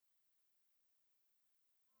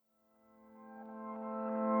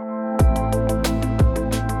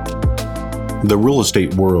The real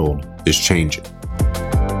estate world is changing.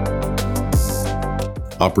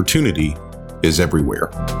 Opportunity is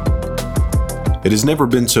everywhere. It has never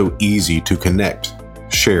been so easy to connect,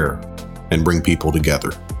 share, and bring people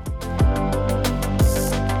together.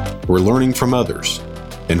 We're learning from others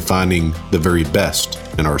and finding the very best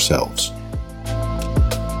in ourselves.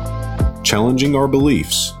 Challenging our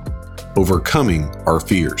beliefs, overcoming our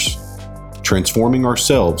fears, transforming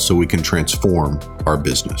ourselves so we can transform our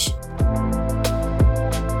business.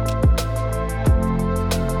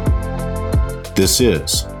 This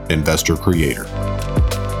is Investor Creator.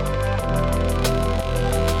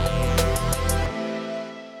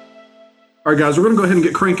 All right, guys, we're going to go ahead and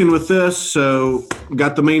get cranking with this. So we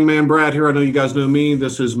got the main man, Brad, here. I know you guys know me.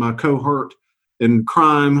 This is my cohort in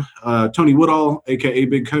crime, Tony Woodall, a.k.a.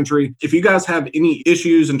 Big Country. If you guys have any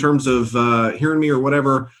issues in terms of hearing me or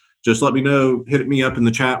whatever, just let me know. Hit me up in the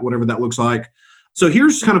chat, whatever that looks like. So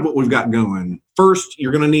here's kind of what we've got going. First,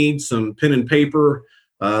 you're going to need some pen and paper,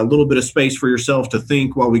 a little bit of space for yourself to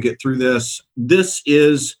think while we get through this. This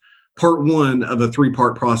is part one of a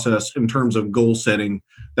 3-part process in terms of goal setting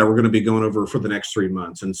that we're going to be going over for the next 3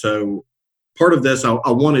 months. And so part of this, I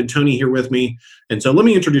wanted Tony here with me. And so let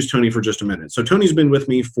me introduce Tony for just a minute. So Tony's been with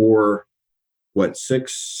me for what,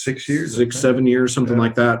 six years, 7 years, something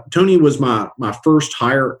like that. Tony was my first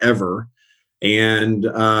hire ever, and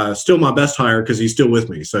still my best hire because he's still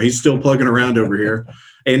with me. So he's still plugging around over here.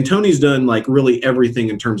 And Tony's done like really everything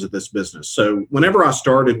in terms of this business. So whenever I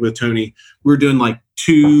started with Tony, we were doing like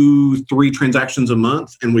 2-3 transactions a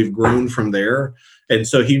month, and we've grown from there. And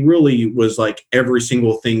so he really was like every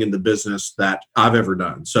single thing in the business that I've ever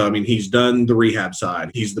done. So, I mean, he's done the rehab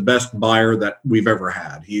side. He's the best buyer that we've ever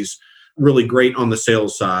had. He's really great on the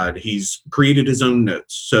sales side. He's created his own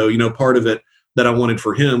notes. So, you know, part of it that I wanted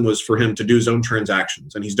for him was for him to do his own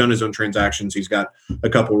transactions. And he's done his own transactions. He's got a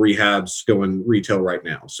couple rehabs going retail right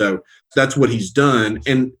now. So that's what he's done.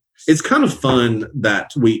 And it's kind of fun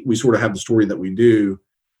that we sort of have the story that we do.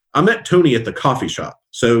 I met Tony at the coffee shop.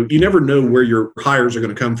 So you never know where your hires are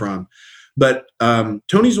going to come from. But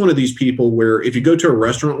Tony's one of these people where if you go to a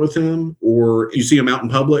restaurant with him or you see him out in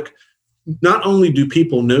public, not only do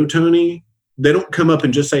people know Tony, they don't come up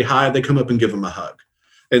and just say hi, they come up and give him a hug.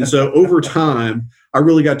 And so over time, I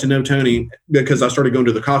really got to know Tony because I started going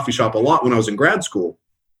to the coffee shop a lot when I was in grad school.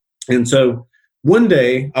 And so one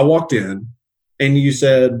day I walked in and you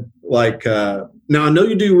said, like, now I know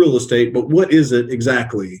you do real estate, but what is it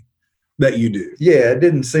exactly that you do? Yeah, it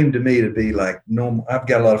didn't seem to me to be like normal. I've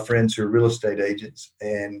got a lot of friends who are real estate agents,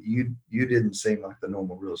 and you didn't seem like the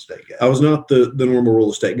normal real estate guy. I was not the normal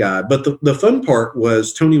real estate guy. But the fun part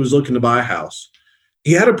was Tony was looking to buy a house.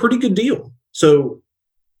 He had a pretty good deal. So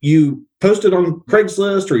you posted on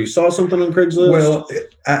Craigslist or you saw something on Craigslist? Well,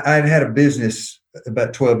 I'd had a business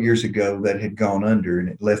about 12 years ago that had gone under, and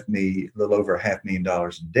it left me a little over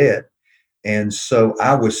 $500,000 in debt. And so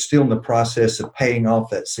I was still in the process of paying off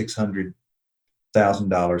that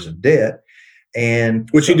 $600,000 of debt. And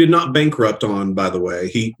which he did not bankrupt on, by the way.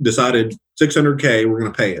 He decided $600K, we're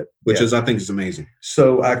going to pay it, which is, I think, is amazing.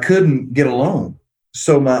 So I couldn't get a loan.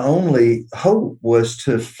 So my only hope was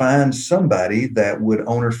to find somebody that would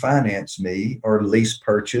owner finance me or lease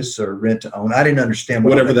purchase or rent to own. I didn't understand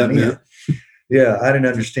whatever that meant. Yeah, I didn't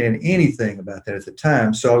understand anything about that at the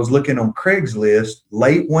time. So I was looking on Craigslist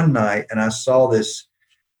late one night, and I saw this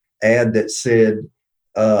ad that said,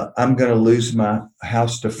 I'm going to lose my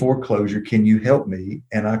house to foreclosure. Can you help me?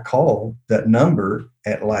 And I called that number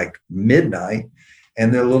at like midnight,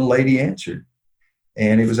 and the little lady answered.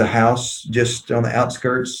 And it was a house just on the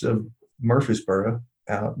outskirts of Murfreesboro,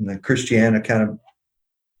 out in the Christiana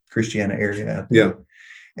area out there. Yeah.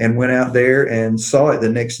 And went out there and saw it the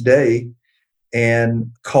next day and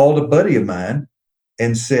called a buddy of mine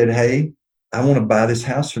and said, hey, I want to buy this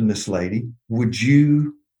house from this lady. Would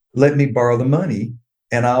you let me borrow the money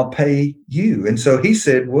and I'll pay you? And so he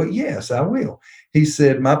said, well, yes, I will. He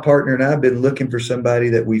said, my partner and I have been looking for somebody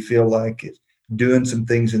that we feel like is doing some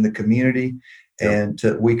things in the community and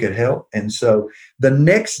we could help. And so the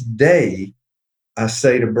next day I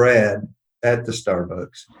say to Brad at the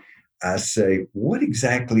Starbucks, I say, what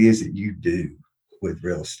exactly is it you do with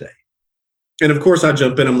real estate? And of course I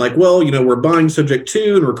jump in. I'm like, well, you know, we're buying subject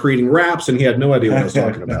to and we're creating wraps. And he had no idea what I was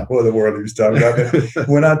talking about. What the world he was talking about.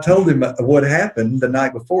 When I told him what happened the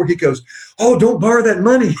night before, he goes, oh, don't borrow that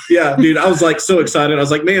money. Yeah, dude, I was like so excited. I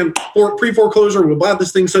was like, man, pre-foreclosure, we'll buy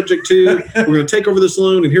this thing subject to. We're going to take over this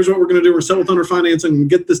loan. And here's what we're going to do. We're sell with under financing and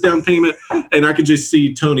get this down payment. And I could just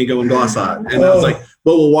see Tony going glass-eyed. And I was like,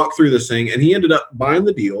 well, we'll walk through this thing. And he ended up buying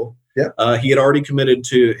the deal. Yeah. He had already committed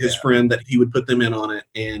to his friend that he would put them in on it.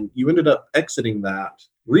 And you ended up exiting that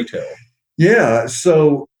retail. Yeah.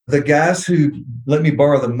 So the guys who let me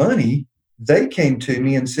borrow the money, they came to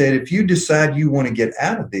me and said, if you decide you want to get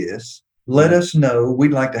out of this, let us know.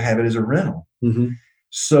 We'd like to have it as a rental. Mm-hmm.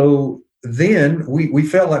 So then we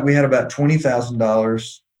felt like we had about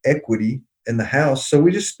 $20,000 equity in the house. So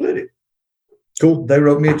we just split it. Cool. They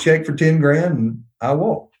wrote me a check for 10 grand and I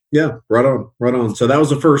walked. Yeah, right on. So that was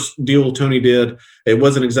the first deal Tony did. It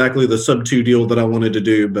wasn't exactly the sub 2 deal that I wanted to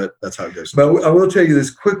do, but that's how it goes. But I will tell you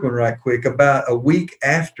this quick one right quick. About a week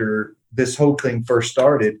after this whole thing first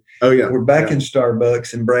started, we're back in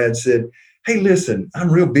Starbucks and Brad said, hey, listen,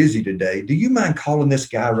 I'm real busy today. Do you mind calling this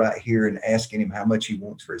guy right here and asking him how much he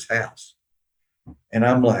wants for his house? And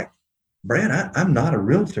I'm like, Brad, I'm not a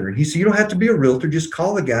realtor. And he said, you don't have to be a realtor. Just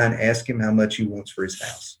call the guy and ask him how much he wants for his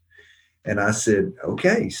house. And I said,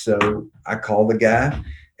 okay. So I called the guy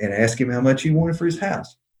and asked him how much he wanted for his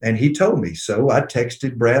house. And he told me. So I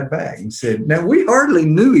texted Brad back and said, now we hardly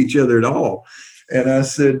knew each other at all. And I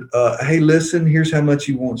said, hey, listen, here's how much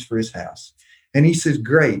he wants for his house. And he says,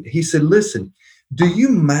 great. He said, listen, do you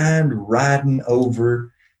mind riding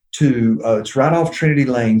over to, it's right off Trinity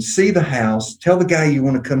Lane, see the house, tell the guy you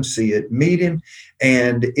want to come see it, meet him.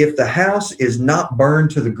 And if the house is not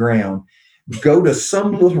burned to the ground, go to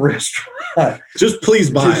some little restaurant. Just please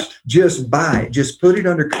buy it. Just buy it. Just put it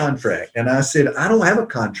under contract. And I said, I don't have a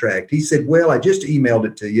contract. He said, well, I just emailed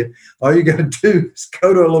it to you. All you got to do is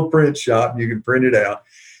go to a little print shop and you can print it out.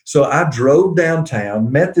 So I drove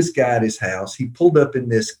downtown, met this guy at his house. He pulled up in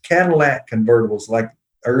this Cadillac convertibles, like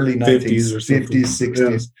early 50s or 50s,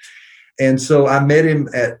 60s. Yeah. And so I met him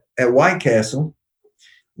at White Castle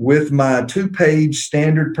with my 2-page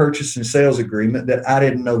standard purchase and sales agreement that I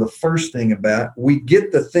didn't know the first thing about. We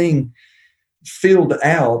get the thing filled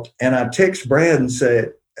out, and I text Brad and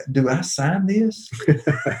said, do I sign this?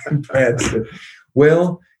 And Brad said,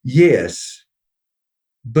 well, yes,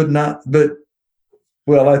 but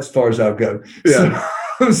well, that's as far as I'll go. Yeah.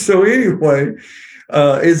 So anyway,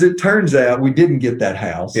 as it turns out, we didn't get that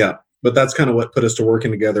house. Yeah. But that's kind of what put us to working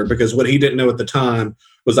together, because what he didn't know at the time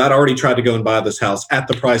was I'd already tried to go and buy this house at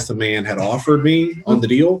the price the man had offered me on the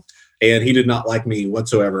deal. And he did not like me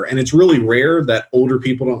whatsoever. And it's really rare that older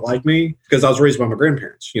people don't like me, because I was raised by my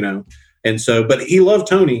grandparents, And so, but he loved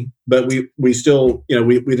Tony, but we still,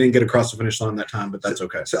 we didn't get across the finish line that time, but that's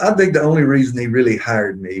okay. So I think the only reason he really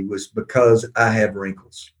hired me was because I have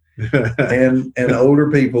wrinkles. and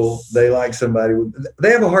older people, they like somebody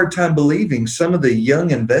they have a hard time believing some of the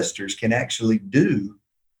young investors can actually do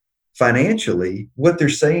financially what they're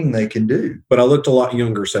saying they can do. But I looked a lot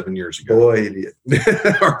younger 7 years ago. Boy, it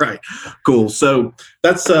did. All right, cool. So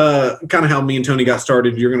that's kind of how me and Tony got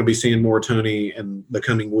started. You're going to be seeing more Tony in the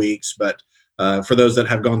coming weeks, but for those that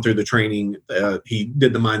have gone through the training, he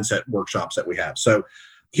did the mindset workshops that we have. So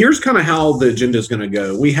here's kind of how the agenda is going to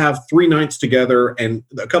go. We have 3 nights together, and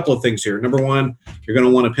a couple of things here. Number one, you're going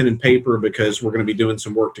to want a pen and paper because we're going to be doing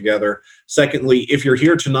some work together. Secondly, if you're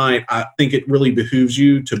here tonight, I think it really behooves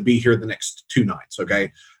you to be here the next 2 nights,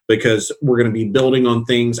 okay? Because we're going to be building on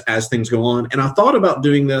things as things go on. And I thought about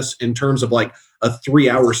doing this in terms of like a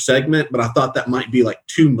 3-hour segment, but I thought that might be like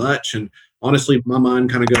too much. And honestly, my mind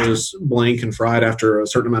kind of goes blank and fried after a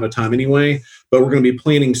certain amount of time anyway, but we're going to be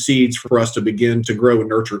planting seeds for us to begin to grow and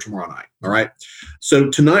nurture tomorrow night. All right. So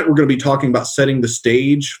tonight we're going to be talking about setting the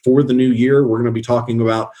stage for the new year. We're going to be talking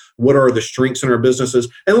about what are the strengths in our businesses.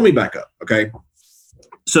 And let me back up. Okay.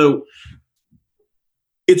 So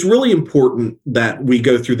it's really important that we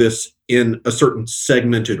go through this in a certain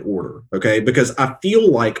segmented order, okay? Because I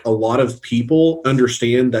feel like a lot of people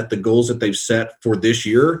understand that the goals that they've set for this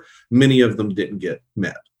year, many of them didn't get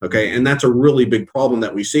met, okay? And that's a really big problem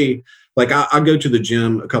that we see. Like I go to the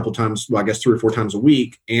gym a couple times, well, I guess 3 or 4 times a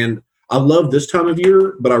week, and I love this time of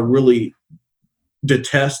year, but I really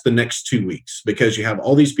detest the next 2 weeks because you have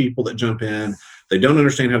all these people that jump in, they don't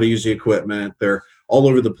understand how to use the equipment, they're all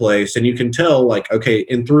over the place, and you can tell like, okay,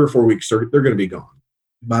 in 3 or 4 weeks, they're going to be gone.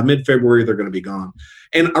 By mid-February, they're going to be gone.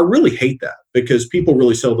 And I really hate that because people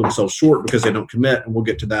really sell themselves short because they don't commit. And we'll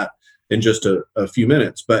get to that in just a few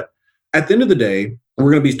minutes. But at the end of the day,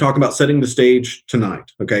 we're going to be talking about setting the stage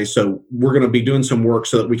tonight. Okay. So we're going to be doing some work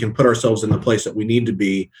so that we can put ourselves in the place that we need to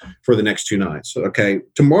be for the next 2 nights. Okay.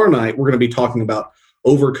 Tomorrow night, we're going to be talking about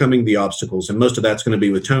overcoming the obstacles. And most of that's going to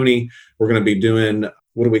be with Tony. We're going to be doing,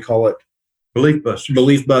 what do we call it? Belief busters.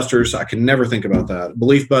 Belief busters. I can never think about that.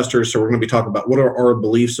 Belief busters. So we're going to be talking about what are our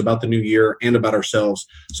beliefs about the new year and about ourselves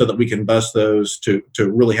so that we can bust those to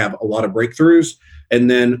really have a lot of breakthroughs. And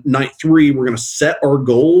then night 3, we're going to set our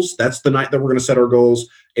goals. That's the night that we're going to set our goals.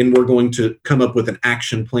 And we're going to come up with an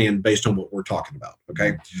action plan based on what we're talking about.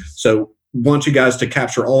 Okay. So want you guys to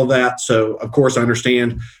capture all of that. So of course I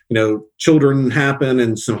understand, children happen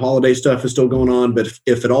and some holiday stuff is still going on, but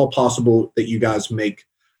if at all possible that you guys make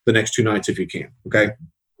the next 2 nights if you can. Okay.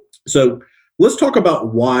 So let's talk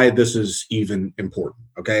about why this is even important.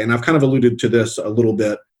 Okay. And I've kind of alluded to this a little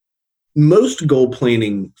bit. Most goal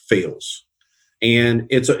planning fails, and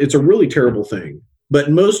it's a really terrible thing,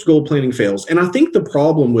 but most goal planning fails. And I think the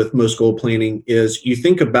problem with most goal planning is you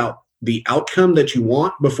think about the outcome that you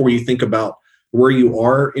want before you think about where you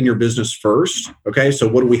are in your business first. Okay. So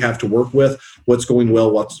what do we have to work with? What's going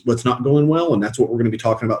well? What's not going well? And that's what we're going to be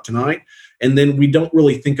talking about tonight. And then we don't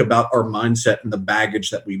really think about our mindset and the baggage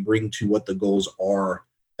that we bring to what the goals are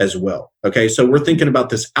as well. Okay. So we're thinking about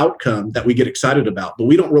this outcome that we get excited about, but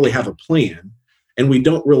we don't really have a plan, and we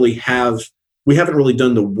haven't really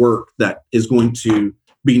done the work that is going to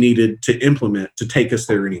be needed to implement to take us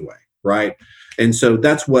there anyway. Right. And so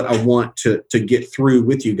that's what I want to get through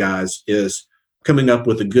with you guys, is coming up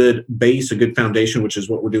with a good base, a good foundation, which is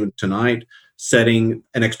what we're doing tonight, setting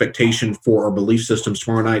an expectation for our belief systems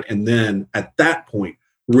tomorrow night. And then at that point,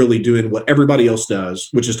 really doing what everybody else does,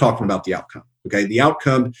 which is talking about the outcome. Okay. The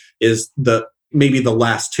outcome is maybe the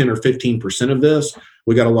last 10 or 15% of this.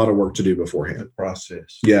 We got a lot of work to do beforehand. The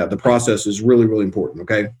process. Yeah. The process is really, really important.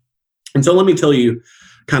 Okay. And so let me tell you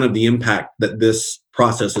kind of the impact that this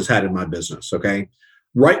process has had in my business. Okay.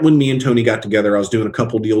 Right when me and Tony got together, I was doing a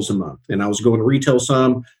couple deals a month, and I was going retail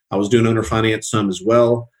some, I was doing owner finance some as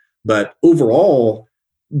well. But overall,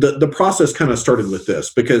 the process kind of started with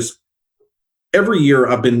this, because every year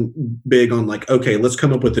I've been big on like, okay, let's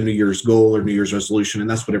come up with a New Year's goal or New Year's resolution. And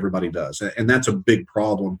that's what everybody does. And that's a big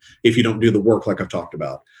problem if you don't do the work like I've talked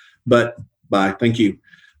about. But thank you.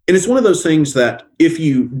 And it's one of those things that if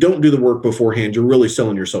you don't do the work beforehand, you're really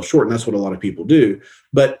selling yourself short. And that's what a lot of people do.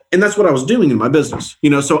 And that's what I was doing in my business.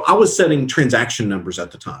 So I was setting transaction numbers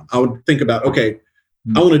at the time. I would think about, okay,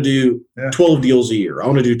 I want to do 12 deals a year. I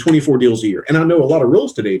want to do 24 deals a year. And I know a lot of real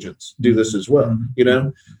estate agents do this as well,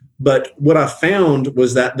 But what I found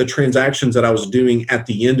was that the transactions that I was doing at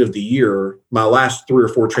the end of the year, my last 3 or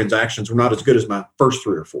 4 transactions were not as good as my first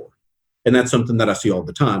 3 or 4. And that's something that I see all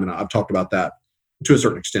the time. And I've talked about that to a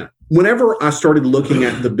certain extent. Whenever I started looking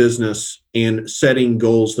at the business and setting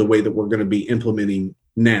goals the way that we're going to be implementing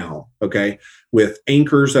now, okay, with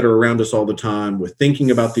anchors that are around us all the time, with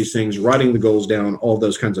thinking about these things, writing the goals down, all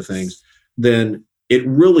those kinds of things, then it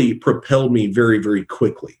really propelled me very, very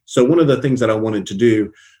quickly. So one of the things that I wanted to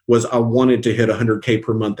do was I wanted to hit 100K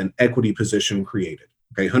per month in equity position created.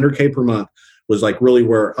 Okay, 100K per month was like really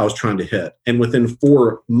where I was trying to hit. And within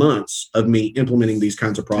 4 months of me implementing these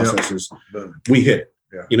kinds of processes, we hit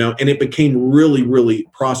it. Yeah. And it became really, really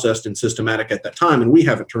processed and systematic at that time. And we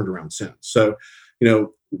haven't turned around since. So,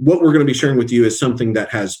 what we're going to be sharing with you is something that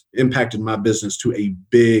has impacted my business to a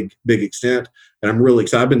big, big extent. And I'm really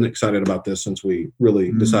excited. I've been excited about this since we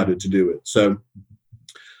really decided to do it. So,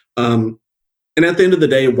 and at the end of the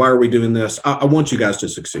day, why are we doing this? I want you guys to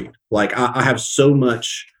succeed. Like I have so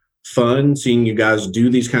much fun seeing you guys do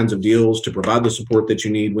these kinds of deals to provide the support that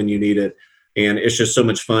you need when you need it. And it's just so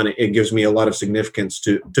much fun. It gives me a lot of significance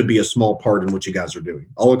to be a small part in what you guys are doing.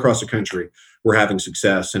 All across the country, we're having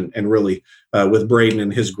success, and really with Braden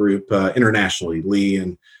and his group internationally, Lee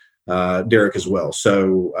and Derek as well.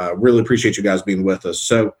 So really appreciate you guys being with us.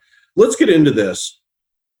 So let's get into this.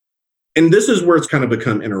 And this is where it's kind of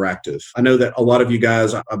become interactive. I know that a lot of you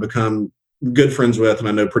guys I've become good friends with, and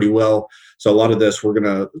I know pretty well. So a lot of this, we're going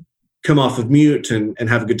to come off of mute and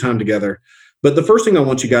have a good time together. But the first thing I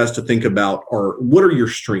want you guys to think about are, what are your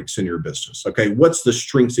strengths in your business? Okay, what's the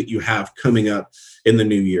strengths that you have coming up in the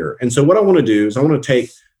new year? And so what I want to do is I want to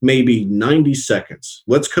take maybe 90 seconds.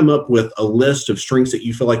 Let's come up with a list of strengths that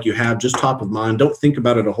you feel like you have, just top of mind. Don't think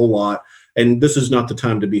about it a whole lot. And this is not the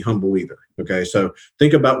time to be humble either. Okay, so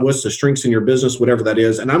think about what's the strengths in your business, whatever that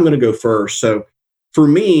is. And I'm going to go first. So for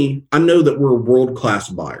me, I know that we're world-class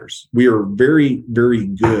buyers. We are very, very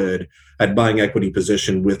good at buying equity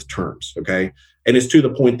position with terms, okay? And it's to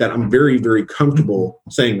the point that I'm very, very comfortable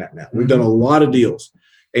saying that now. We've done a lot of deals.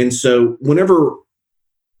 And so whenever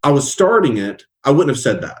I was starting it, I wouldn't have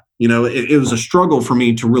said that. It was a struggle for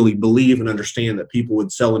me to really believe and understand that people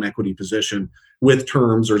would sell an equity position with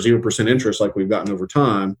terms or 0% interest like we've gotten over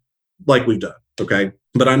time, like we've done, okay?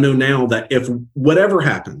 But I know now that if whatever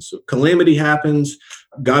happens, calamity happens,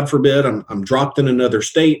 God forbid, I'm dropped in another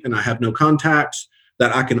state and I have no contacts,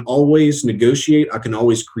 that I can always negotiate. I can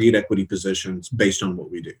always create equity positions based on what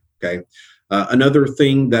we do, okay? Another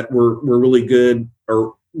thing that we're really good,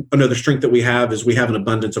 or another strength that we have, is we have an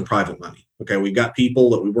abundance of private money, okay? We've got people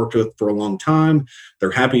that we worked with for a long time. They're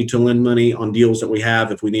happy to lend money on deals that we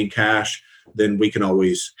have if we need cash. then we can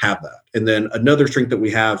always have that. And then another strength that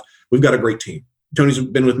we've got a great team. Tony's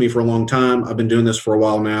been with me for a long time. I've been doing this for a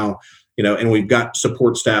while now, and we've got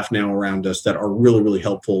support staff now around us that are really, really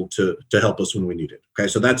helpful to help us when we need it. Okay.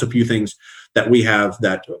 So that's a few things that we have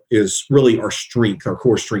that is really our strength, our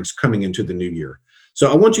core strengths coming into the new year.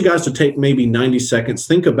 So I want you guys to take maybe 90 seconds,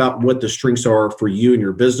 think about what the strengths are for you and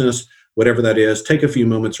your business, whatever that is. Take a few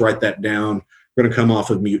moments, write that down. We're going to come off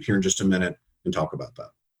of mute here in just a minute and talk about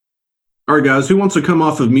that. All right, guys, who wants to come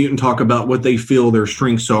off of mute and talk about what they feel their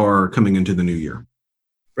strengths are coming into the new year?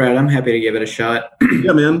 Brad, I'm happy to give it a shot.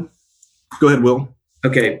 Yeah, man. Go ahead, Will.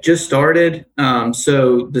 Okay, just started.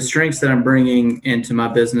 So the strengths that I'm bringing into my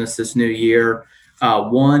business this new year,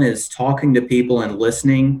 one is talking to people and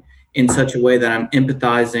listening in such a way that I'm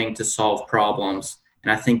empathizing to solve problems.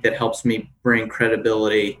 And I think that helps me bring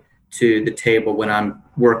credibility to the table when I'm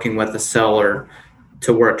working with a seller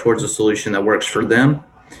to work towards a solution that works for them.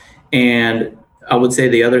 And I would say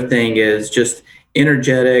the other thing is just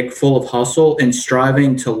energetic, full of hustle, and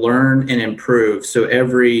striving to learn and improve. So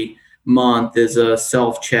every month is a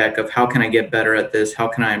self-check of how can I get better at this? How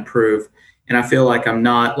can I improve? And I feel like I'm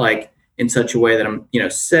not like in such a way that I'm,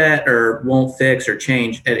 set or won't fix or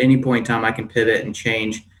change. At any point in time, I can pivot and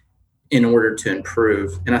change in order to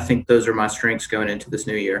improve. And I think those are my strengths going into this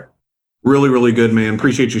new year. Really, really good, man.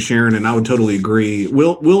 Appreciate you sharing. And I would totally agree.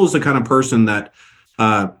 Will is the kind of person that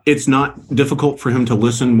it's not difficult for him to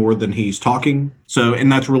listen more than he's talking. So,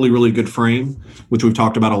 and that's really, really good frame, which we've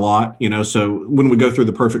talked about a lot, so when we go through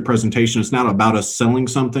the perfect presentation, it's not about us selling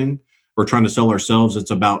something or trying to sell ourselves.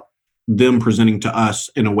 It's about them presenting to us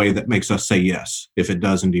in a way that makes us say yes, if it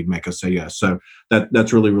does indeed make us say yes. So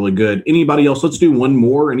that's really, really good. Anybody else? Let's do one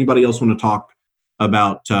more. Anybody else want to talk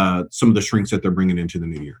about some of the strengths that they're bringing into the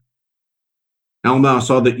new year? Alma, I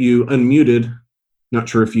saw that you unmuted. Not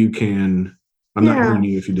sure if you can. I'm not hearing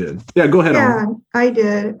you if you did. Yeah, go ahead. Yeah, Alma. I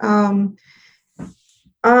did.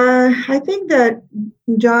 I think that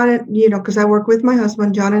John, because I work with my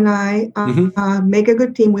husband, John and I make a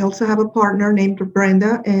good team. We also have a partner named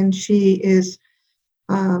Brenda, and she is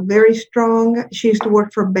very strong. She used to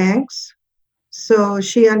work for banks, so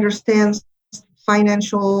she understands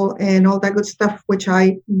financial and all that good stuff, which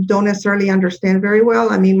I don't necessarily understand very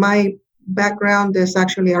well. I mean, my background is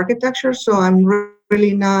actually architecture, so I'm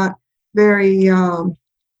really not very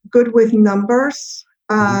good with numbers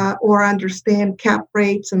or understand cap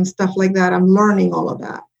rates and stuff like that. I'm learning all of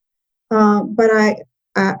that. But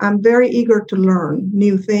I'm very eager to learn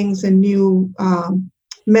new things and new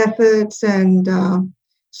methods. And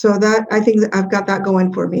so that I think that I've got that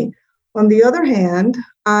going for me. On the other hand,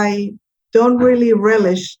 I don't really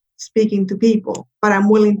relish speaking to people, but I'm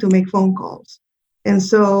willing to make phone calls. And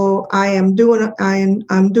so I'm doing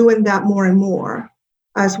that more and more,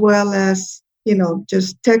 as well as,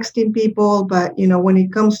 just texting people. But, when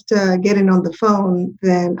it comes to getting on the phone,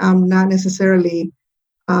 then I'm not necessarily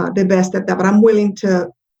the best at that, but I'm willing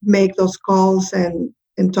to make those calls and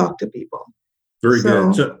talk to people. Very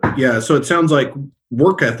good. So it sounds like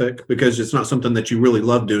work ethic, because it's not something that you really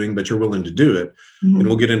love doing, but you're willing to do it. Mm-hmm. And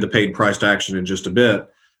we'll get into paid priced action in just a bit,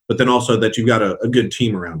 but then also that you've got a good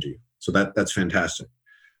team around you. So that's fantastic.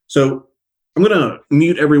 So I'm going to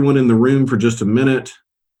mute everyone in the room for just a minute,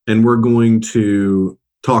 and we're going to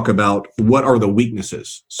talk about what are the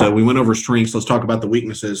weaknesses. So we went over strengths. Let's talk about the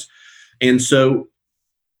weaknesses. And so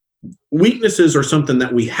weaknesses are something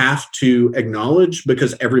that we have to acknowledge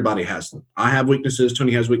because everybody has them. I have weaknesses.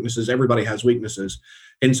 Tony has weaknesses. Everybody has weaknesses.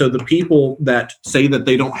 And so the people that say that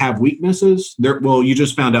they don't have weaknesses, you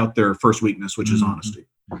just found out their first weakness, which is honesty.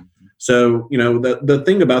 So, the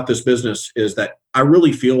thing about this business is that I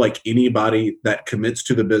really feel like anybody that commits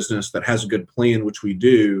to the business, that has a good plan, which we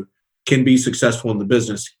do, can be successful in the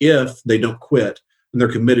business if they don't quit and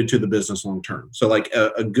they're committed to the business long term. So like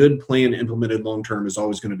a good plan implemented long term is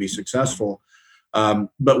always going to be successful.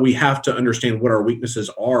 But we have to understand what our weaknesses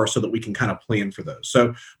are so that we can kind of plan for those.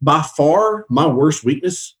 So by far, my worst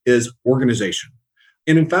weakness is organization.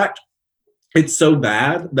 And in fact, it's so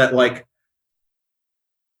bad that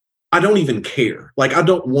I don't even care. I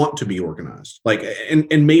don't want to be organized.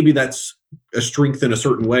 And maybe that's a strength in a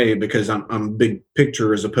certain way because I'm big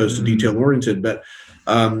picture as opposed to detail oriented. But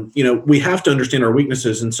we have to understand our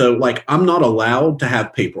weaknesses. And so I'm not allowed to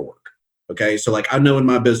have paperwork. Okay. So I know in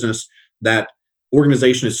my business that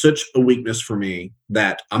organization is such a weakness for me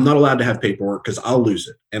that I'm not allowed to have paperwork because I'll lose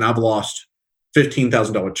it. And I've lost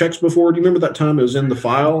 $15,000 checks before. Do you remember that time it was in the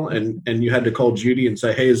file and you had to call Judy and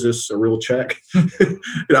say, hey, is this a real check?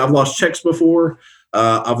 I've lost checks before.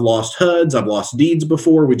 I've lost HUDs. I've lost deeds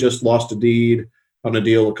before. We just lost a deed. on a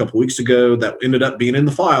deal a couple weeks ago that ended up being in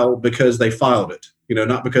the file because they filed it,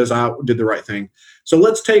 not because I did the right thing. So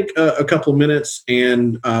let's take a couple of minutes,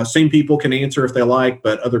 and same people can answer if they like,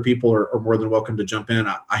 but other people are more than welcome to jump in.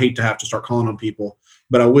 I hate to have to start calling on people,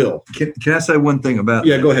 but I will. Can I say one thing about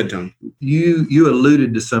that? Go ahead, Tony. You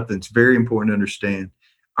alluded to something that's very important to understand.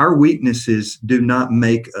 Our weaknesses do not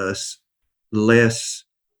make us less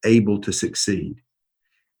able to succeed.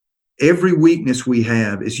 Every weakness we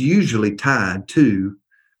have is usually tied to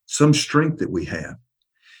some strength that we have.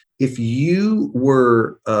 If you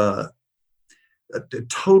were a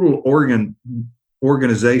total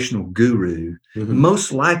organizational guru,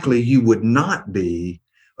 most likely you would not be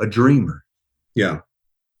a dreamer. Yeah.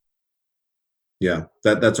 Yeah,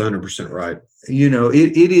 that's 100% right.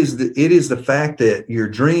 It is the fact that your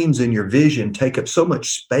dreams and your vision take up so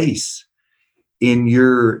much space in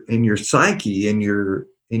your psyche, in your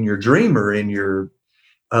dreamer, in your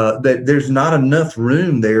that there's not enough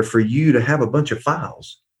room there for you to have a bunch of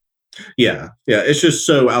files. Yeah. It's just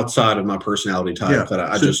so outside of my personality type that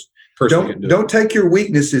I just personally don't take your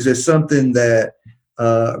weaknesses as something that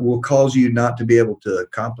will cause you not to be able to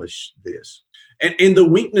accomplish this. And the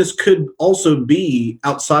weakness could also be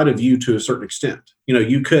outside of you to a certain extent.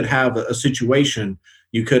 You could have a situation.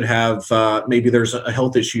 You could have maybe there's a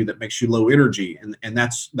health issue that makes you low energy, and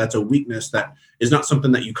that's a weakness that is not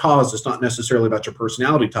something that you cause. It's not necessarily about your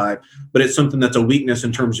personality type, but it's something that's a weakness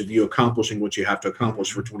in terms of you accomplishing what you have to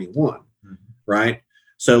accomplish for 21, right?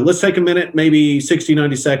 So let's take a minute, maybe 60,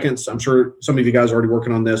 90 seconds. I'm sure some of you guys are already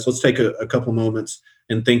working on this. Let's take a couple moments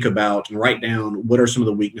and think about and write down what are some of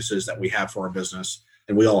the weaknesses that we have for our business,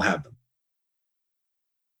 and we all have them.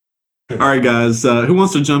 All right, guys, who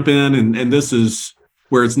wants to jump in? And this is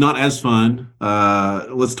where it's not as fun.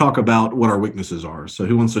 Let's talk about what our weaknesses are. So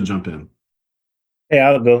who wants to jump in? Hey,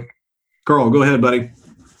 I'll go. Carl, go ahead, buddy.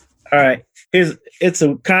 All right. It's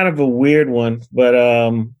a kind of a weird one, but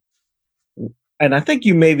and I think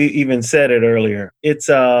you maybe even said it earlier. It's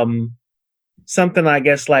something, I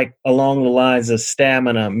guess, like along the lines of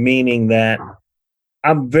stamina, meaning that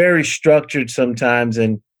I'm very structured sometimes,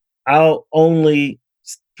 and I'll only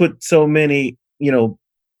put so many,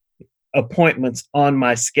 appointments on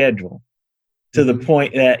my schedule to the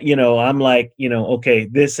point that, I'm like, okay,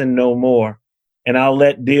 this and no more. And I'll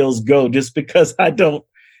let deals go just because I don't,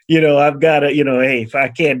 I've got to, hey, if I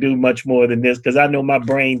can't do much more than this, because I know my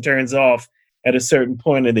brain turns off at a certain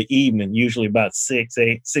point of the evening, usually about 6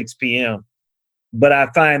 p.m. But I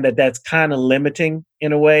find that that's kind of limiting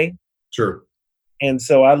in a way. Sure. And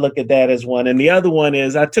so I look at that as one. And the other one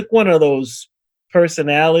is I took one of those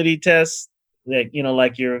personality tests that,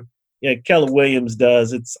 like Keller Williams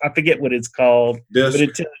does. I forget what it's called, but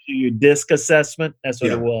it tells you your DISC assessment. That's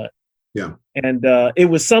what it was. Yeah. And it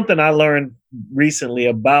was something I learned recently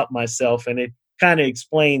about myself, and it kind of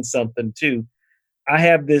explains something too.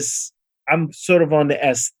 I'm sort of on the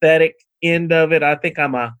aesthetic end of it. I think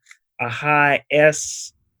I'm a high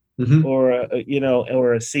S or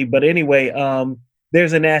a C. But anyway,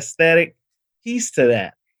 there's an aesthetic piece to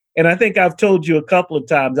that. And I think I've told you a couple of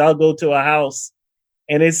times, I'll go to a house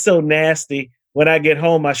and it's so nasty. When I get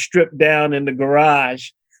home, I strip down in the garage,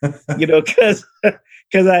 because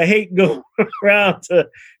I hate going around to,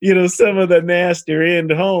 some of the nastier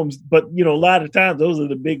end homes. But, a lot of times those are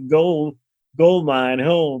the big gold mine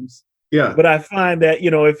homes. Yeah. But I find that,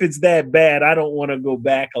 if it's that bad, I don't want to go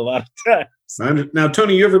back a lot of times. Now,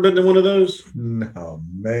 Tony, you ever been to one of those? No,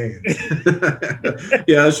 man.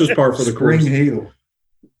 Yeah, that's just par for the course. Spring Hill.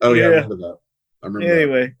 Oh, yeah. I remember that.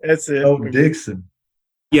 Anyway, that's it. Oh, Dixon.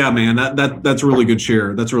 Yeah, man, that's a really good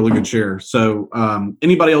share. That's a really good share. So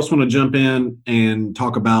anybody else want to jump in and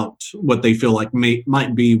talk about what they feel like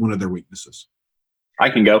might be one of their weaknesses? I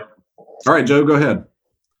can go. All right, Joe, go ahead.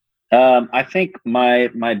 I think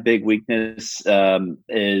my big weakness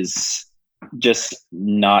is just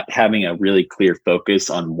not having a really clear focus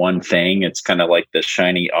on one thing. It's kind of like the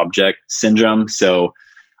shiny object syndrome. So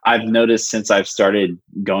I've noticed since I've started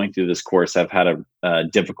going through this course, I've had a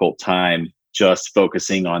difficult time just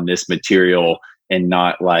focusing on this material and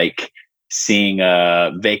not like seeing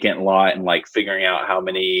a vacant lot and like figuring out how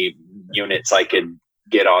many units I could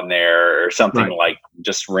get on there or something, right. Like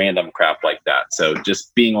just random crap like that. So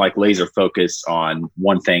just being like laser focused on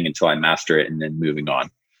one thing until I master it and then moving on.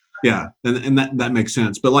 Yeah. And that makes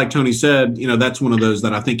sense. But like Tony said, that's one of those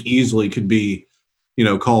that I think easily could be,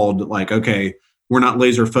 called like, okay, we're not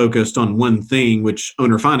laser focused on one thing, which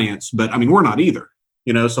owner finance, but I mean, we're not either.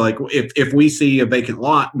 So like if we see a vacant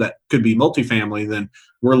lot that could be multifamily, then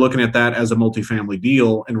we're looking at that as a multifamily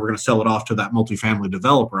deal and we're going to sell it off to that multifamily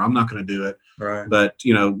developer. I'm not going to do it. Right. But,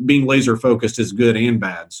 being laser focused is good and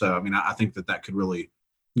bad. So, I mean, I think that could really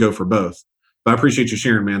go for both. But I appreciate you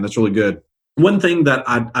sharing, man. That's really good. One thing that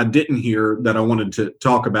I didn't hear that I wanted to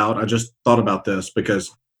talk about, I just thought about this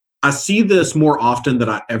because I see this more often than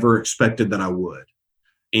I ever expected that I would.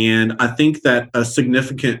 And I think that a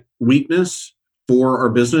significant weakness for our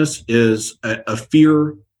business is a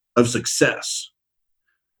fear of success.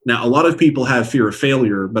 Now, a lot of people have fear of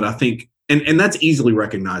failure, but I think, and that's easily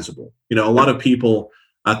recognizable. A lot of people,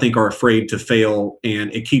 I think, are afraid to fail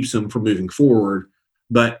and it keeps them from moving forward.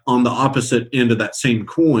 But on the opposite end of that same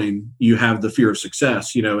coin, you have the fear of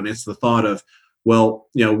success, and it's the thought of, well,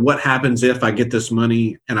 what happens if I get this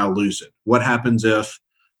money and I lose it? What happens if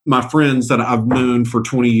my friends that I've known for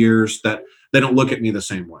 20 years, that they don't look at me the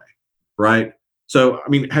same way, right? So, I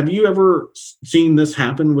mean, have you ever seen this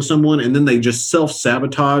happen with someone and then they just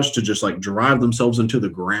self-sabotage to just like drive themselves into the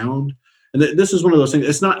ground? And this is one of those things,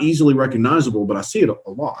 it's not easily recognizable, but I see it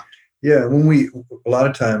a lot. Yeah, a lot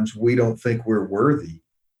of times we don't think we're worthy.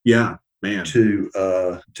 Yeah, man.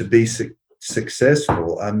 To be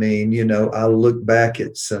successful. I mean, I look back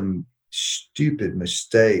at some stupid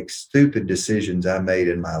mistakes, stupid decisions I made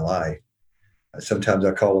in my life. Sometimes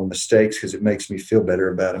I call them mistakes because it makes me feel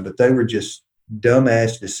better about them, but they were just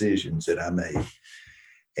dumbass decisions that I made.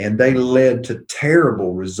 And they led to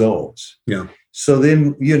terrible results. Yeah. So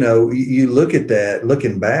then, you look at that,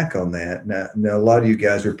 looking back on that. Now a lot of you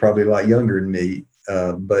guys are probably a lot younger than me,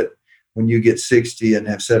 but when you get 60 and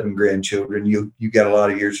have 7 grandchildren, you got a lot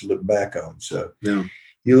of years to look back on. So yeah.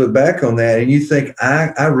 You look back on that and you think,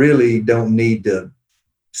 I really don't need to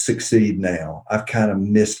succeed now. I've kind of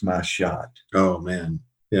missed my shot. Oh, man.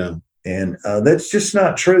 Yeah. And that's just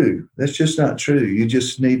not true. That's just not true. You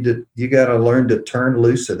just you got to learn to turn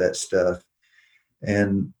loose of that stuff.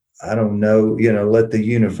 And I don't know, let the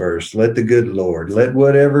universe, let the good Lord, let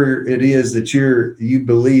whatever it is that you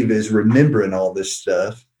believe is remembering all this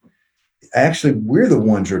stuff. Actually, we're the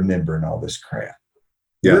ones remembering all this crap.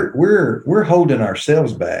 Yeah. We're holding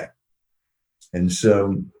ourselves back. And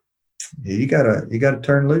so you gotta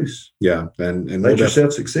turn loose. Yeah. And let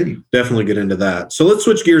yourself succeed. Definitely get into that. So let's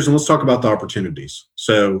switch gears and let's talk about the opportunities.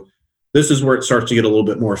 So this is where it starts to get a little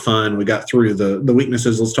bit more fun. We got through the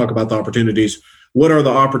weaknesses. Let's talk about the opportunities. What are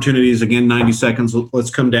the opportunities? Again, 90 seconds.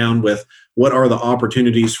 Let's come down with what are the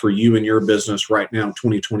opportunities for you and your business right now,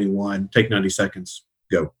 2021. Take 90 seconds.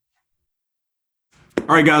 Go.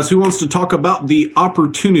 All right, guys, who wants to talk about the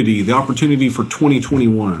opportunity for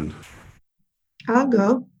 2021? I'll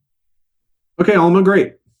go. Okay, Alma,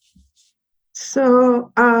 great.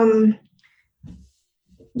 So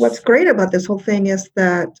what's great about this whole thing is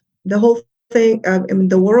that the whole thing,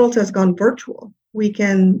 the world has gone virtual. We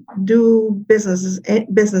can do business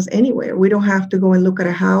anywhere. We don't have to go and look at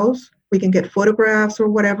a house. We can get photographs or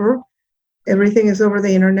whatever. Everything is over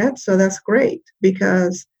the internet. So that's great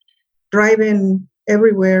because driving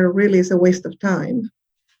everywhere really is a waste of time.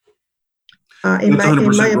 In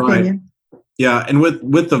my opinion. Yeah. And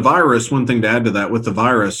with the virus, one thing to add to that, with the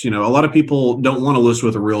virus, a lot of people don't want to list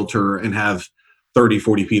with a realtor and have 30,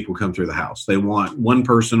 40 people come through the house. They want one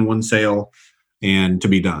person, one sale, and to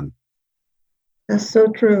be done. That's so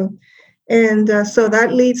true. And so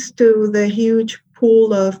that leads to the huge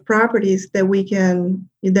pool of properties that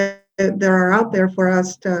are out there for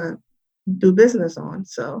us to do business on.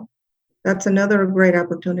 So that's another great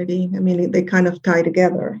opportunity. I mean, they kind of tie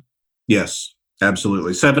together. Yes,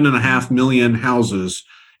 absolutely. 7.5 million houses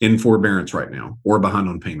in forbearance right now or behind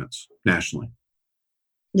on payments nationally.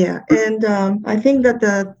 Yeah. And I think that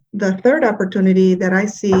the third opportunity that I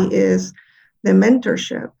see is the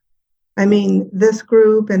mentorship. I mean, this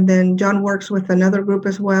group, and then John works with another group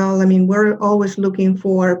as well. I mean, we're always looking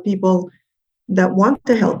for people that want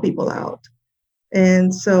to help people out.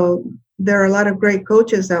 And so there are a lot of great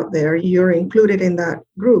coaches out there. You're included in that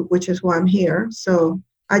group, which is why I'm here. So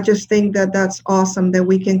I just think that that's awesome that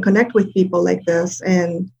we can connect with people like this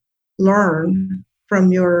and learn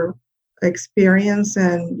from your experience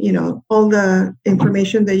and, all the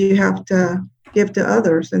information that you have to give to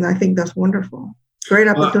others. And I think that's wonderful. Great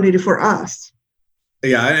opportunity for us.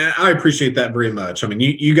 Yeah, I appreciate that very much. I mean,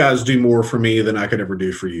 you guys do more for me than I could ever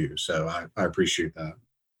do for you. So I appreciate that.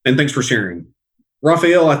 And thanks for sharing.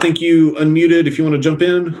 Raphael, I think you unmuted if you want to jump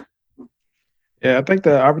in. Yeah, I think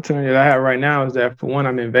the opportunity that I have right now is that, for one,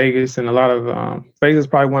 I'm in Vegas, and a lot of Vegas is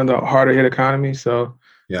probably one of the harder hit economies. So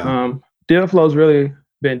deal flow has really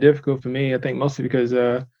been difficult for me. I think mostly because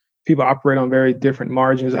people operate on very different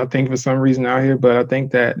margins, I think, for some reason out here. But I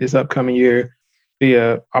think that this upcoming year, be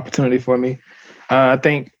an opportunity for me. I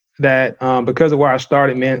think that because of where I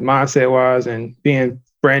started, mindset-wise, and being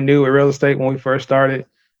brand new at real estate when we first started,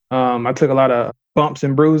 I took a lot of bumps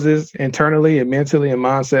and bruises internally and mentally and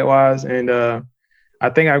mindset-wise. And I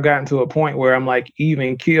think I've gotten to a point where I'm like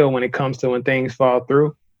even keel when it comes to when things fall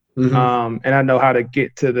through. Mm-hmm. And I know how to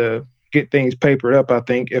get things papered up, I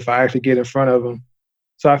think, if I actually get in front of them.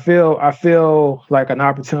 So I feel like an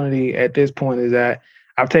opportunity at this point is that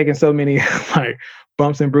I've taken so many like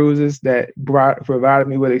bumps and bruises that provided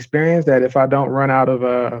me with experience that if I don't run out of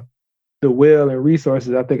the will and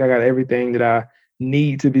resources, I think I got everything that I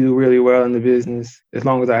need to do really well in the business as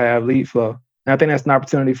long as I have lead flow. And I think that's an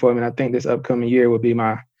opportunity for me. And I think this upcoming year will be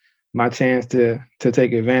my chance to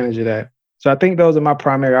take advantage of that. So I think those are my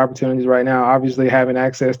primary opportunities right now. Obviously, having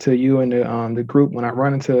access to you and the group when I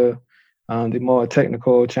run into the more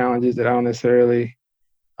technical challenges that I don't necessarily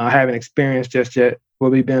haven't experienced just yet will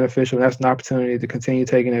be beneficial. That's an opportunity to continue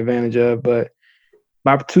taking advantage of. But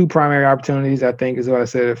my two primary opportunities, I think, is what I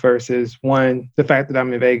said at first, is one, the fact that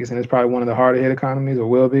I'm in Vegas and it's probably one of the harder hit economies, or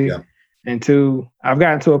will be. Yeah. And two, I've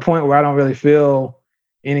gotten to a point where I don't really feel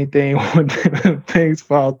anything when things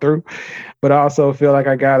fall through, but I also feel like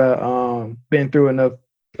I gotta been through enough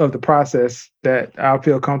of the process that I'll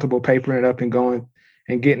feel comfortable papering it up and going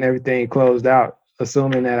and getting everything closed out,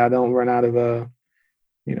 assuming that I don't run out of the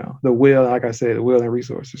will, like I said, the will and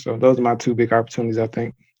resources. So those are my two big opportunities, I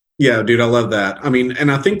think. Yeah, dude, I love that. I mean,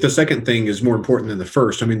 and I think the second thing is more important than the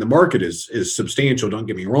first. I mean, the market is substantial, don't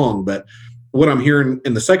get me wrong, but what I'm hearing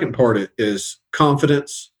in the second part is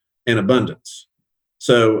confidence and abundance.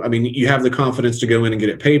 So, I mean, you have the confidence to go in and get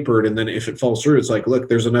it papered, and then if it falls through, it's like, look,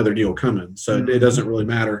 there's another deal coming. So It doesn't really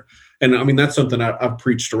matter. And I mean, that's something I've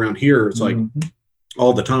preached around here. It's like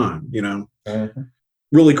all the time,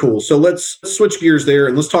 Really cool. So let's switch gears there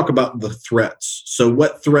and let's talk about the threats. So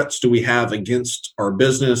what threats do we have against our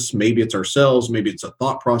business? Maybe it's ourselves. Maybe it's a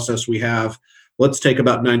thought process we have. Let's take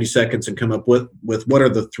about 90 seconds and come up with what are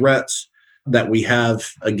the threats that we have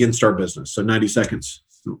against our business. So 90 seconds.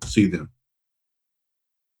 See you then.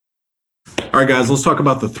 All right, guys, let's talk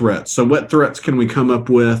about the threats. So what threats can we come up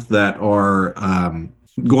with that are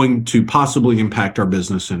going to possibly impact our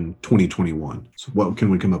business in 2021? So what can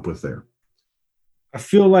we come up with there? I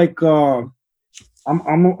feel like I'm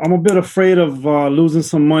a bit afraid of losing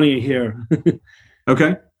some money here.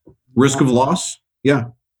 Okay. Risk of loss? Yeah.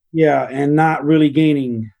 Yeah, and not really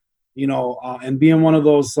gaining, and being one of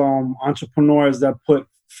those entrepreneurs that put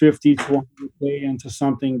 50 to 100K into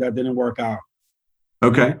something that didn't work out.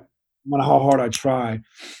 Okay. No matter how hard I try.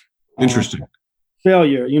 Interesting.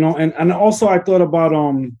 Failure, and also I thought about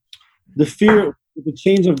the fear, the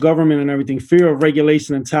change of government and everything, fear of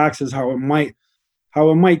regulation and taxes, how it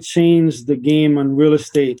might change the game on real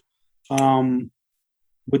estate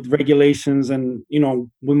with regulations, and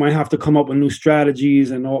we might have to come up with new strategies,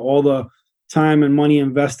 and all the time and money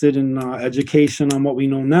invested in education on what we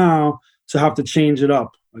know now to have to change it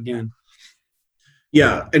up again.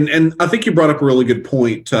 Yeah, and I think you brought up a really good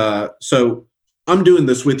point. So I'm doing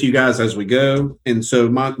this with you guys as we go, and so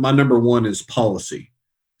my number one is policy.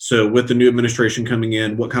 So with the new administration coming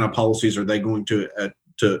in, what kind of policies are they going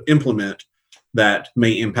to implement that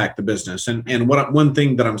may impact the business? And one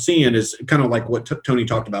thing that I'm seeing is kind of like what Tony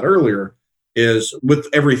talked about earlier, is with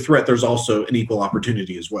every threat, there's also an equal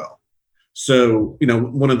opportunity as well. So,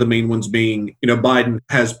 one of the main ones being, Biden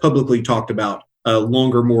has publicly talked about a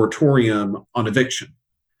longer moratorium on eviction.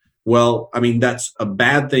 Well, I mean, that's a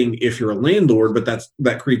bad thing if you're a landlord, but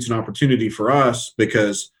that creates an opportunity for us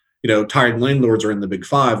because, tired landlords are in the big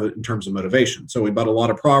five in terms of motivation. So we bought a lot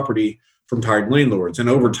of property from tired landlords, and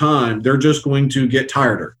over time, they're just going to get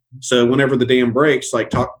tireder. So whenever the dam breaks,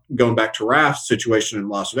 going back to Raf's situation in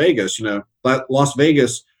Las Vegas, Las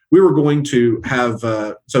Vegas, we were going to have,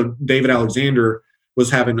 so David Alexander was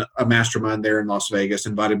having a mastermind there in Las Vegas,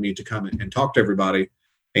 invited me to come and talk to everybody,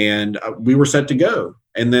 and we were set to go.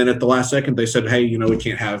 And then at the last second, they said, hey, we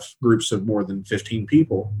can't have groups of more than 15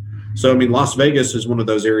 people. So, I mean, Las Vegas is one of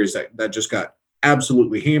those areas that just got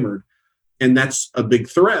absolutely hammered, and that's a big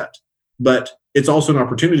threat. But it's also an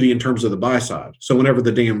opportunity in terms of the buy side. So whenever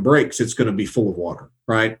the dam breaks, it's going to be full of water,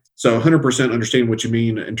 right? So 100% understand what you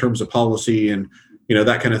mean in terms of policy and,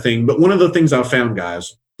 that kind of thing. But one of the things I found,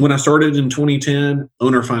 guys, when I started in 2010,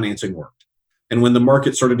 owner financing worked. And when the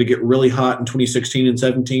market started to get really hot in 2016 and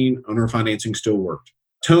 17, owner financing still worked.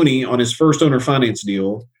 Tony, on his first owner finance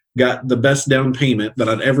deal, got the best down payment that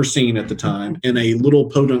I'd ever seen at the time in a little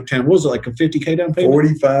podunk town. What was it, like a $50K down payment?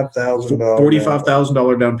 $45,000.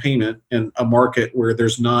 $45,000 down payment in a market where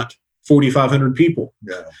there's not 4,500 people.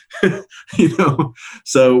 Yeah.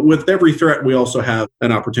 So with every threat, we also have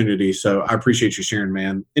an opportunity. So I appreciate you sharing,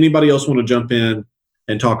 man. Anybody else want to jump in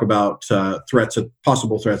and talk about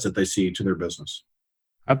possible threats that they see to their business?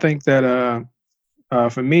 I think that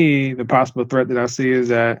for me, the possible threat that I see is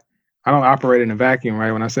that I don't operate in a vacuum,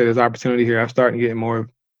 right? When I say there's opportunity here, I'm starting to get more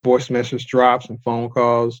voice message drops and phone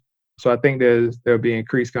calls. So I think there'll be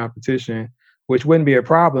increased competition, which wouldn't be a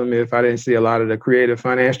problem if I didn't see a lot of the creative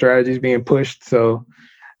finance strategies being pushed. So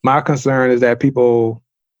my concern is that people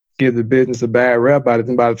give the business a bad rep by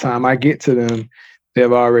the time I get to them,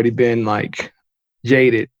 they've already been like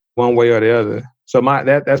jaded one way or the other. So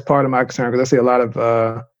that's part of my concern, because I see a lot of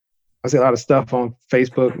stuff on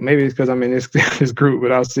Facebook. Maybe it's because I'm in this group,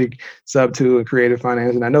 but I'll see Sub2 and creative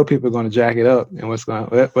finance, and I know people are going to jack it up. And what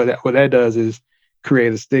that does is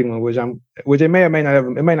create a stigma, which it may not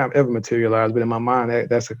ever materialize, but in my mind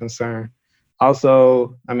that's a concern.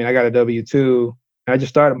 Also, I got a W-2. I just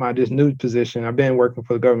started this new position. I've been working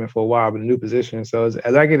for the government for a while, but a new position. So as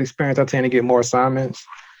I get experience, I tend to get more assignments.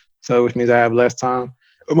 So which means I have less time.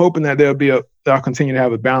 I'm hoping that I'll continue to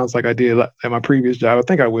have a balance like I did at my previous job. I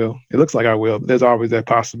think I will. It looks like I will, but there's always that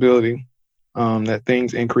possibility that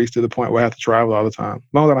things increase to the point where I have to travel all the time. As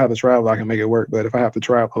long as I don't have to travel, I can make it work. But if I have to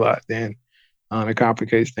travel a lot, then it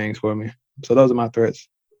complicates things for me. So those are my threats.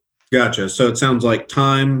 Gotcha. So it sounds like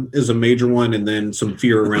time is a major one, and then some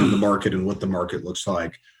fear around the market and what the market looks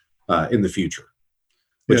like in the future,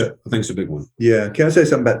 which I think is a big one. Yeah. Can I say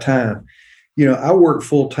something about time? I work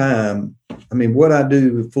full time. What I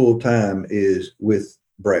do full time is with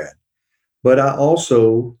Brad, but I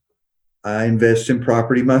invest in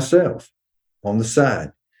property myself on the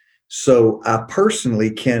side. So I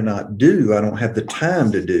personally I don't have the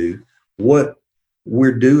time to do what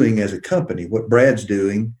we're doing as a company, what Brad's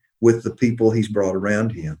doing with the people he's brought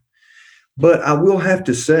around him. But I will have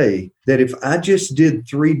to say that if I just did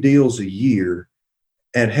 3 deals a year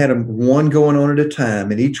and had them one going on at a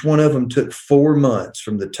time, and each one of them took 4 months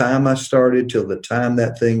from the time I started till the time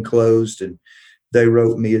that thing closed, and they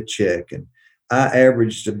wrote me a check, and I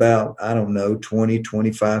averaged about,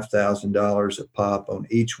 $25,000 a pop on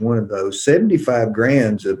each one of those. 75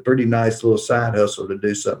 grand's a pretty nice little side hustle to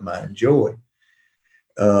do something I enjoy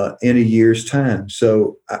in a year's time.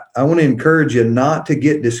 So I want to encourage you not to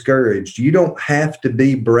get discouraged. You don't have to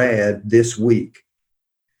be Brad this week.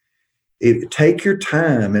 Take your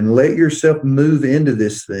time and let yourself move into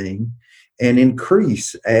this thing and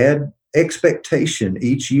add expectation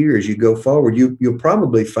each year as you go forward. You'll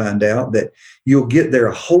probably find out that you'll get there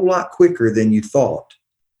a whole lot quicker than you thought.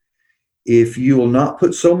 If you will not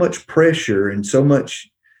put so much pressure and so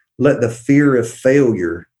much let the fear of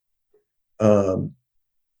failure.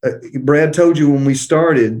 Brad told you when we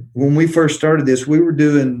first started this, we were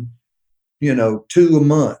doing, 2 a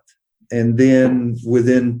month. And then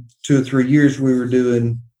within 2 or 3 years, we were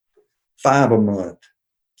doing 5 a month.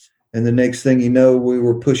 And the next thing you know, we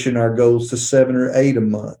were pushing our goals to 7 or 8 a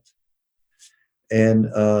month. And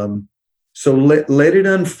so let it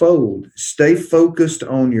unfold. Stay focused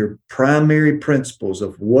on your primary principles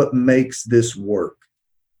of what makes this work.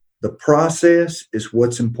 The process is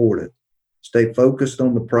what's important. Stay focused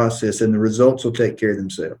on the process, and the results will take care of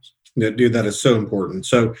themselves. Yeah, dude, that is so important.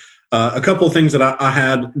 So a couple of things that I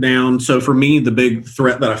had down. So for me, the big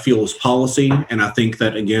threat that I feel is policy. And I think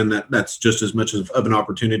that, again, that's just as much of an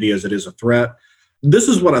opportunity as it is a threat. This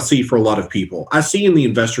is what I see for a lot of people. I see in the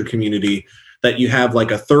investor community that you have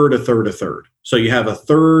like a third. So you have a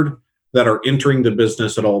third that are entering the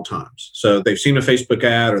business at all times. So they've seen a Facebook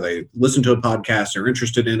ad or they listen to a podcast, they're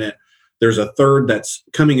interested in it. There's a third that's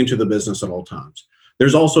coming into the business at all times.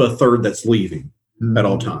 There's also a third that's leaving at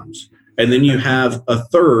all times. And then you have a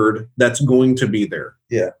third that's going to be there.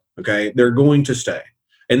 Yeah. Okay. They're going to stay.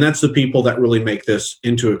 And that's the people that really make this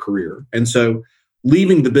into a career. And so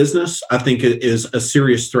leaving the business, I think, is a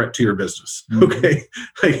serious threat to your business. Okay.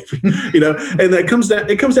 And it comes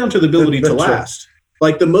down to the ability to last.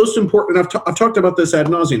 Like the most important, I've talked about this ad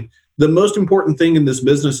nauseum. The most important thing in this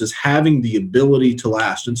business is having the ability to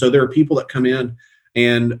last. And so there are people that come in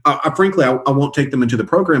and frankly, I won't take them into the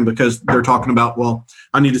program because they're talking about, well,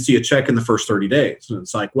 I need to see a check in the first 30 days. And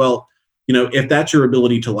it's like, well, if that's your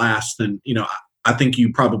ability to last, then, I think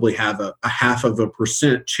you probably have a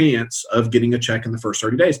 0.5% chance of getting a check in the first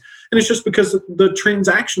 30 days. And it's just because the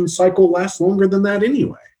transaction cycle lasts longer than that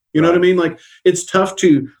anyway. You know what I mean? Like it's tough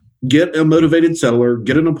to get a motivated seller,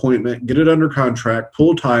 get an appointment, get it under contract,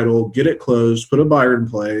 pull title, get it closed, put a buyer in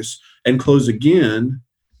place, and close again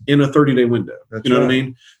in a 30-day window. That's what I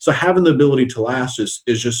mean? So having the ability to last is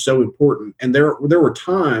just so important. And there were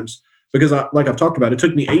times, because like I've talked about, it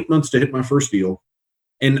took me 8 months to hit my first deal.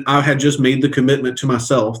 And I had just made the commitment to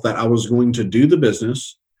myself that I was going to do the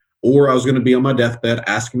business, or I was going to be on my deathbed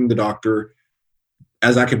asking the doctor,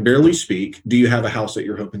 as I could barely speak, do you have a house that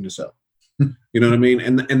you're hoping to sell? You know what I mean?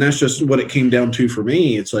 And that's just what it came down to for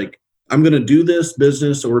me. It's like, I'm going to do this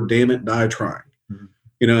business or damn it, die trying.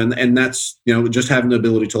 You know, and that's, you know, just having the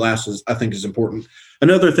ability to last I think is important.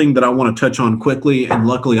 Another thing that I want to touch on quickly, and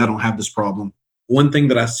luckily I don't have this problem. One thing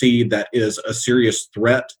that I see that is a serious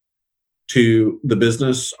threat to the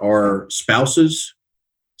business are spouses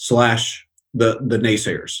 / the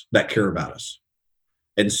naysayers that care about us.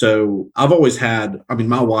 And so I've always had, I mean,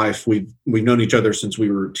 my wife, we've known each other since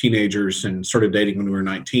we were teenagers and started dating when we were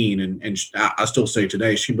 19. And I still say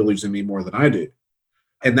today, she believes in me more than I do.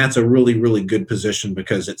 And that's a really, really good position,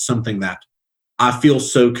 because it's something that I feel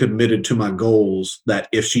so committed to my goals that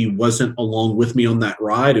if she wasn't along with me on that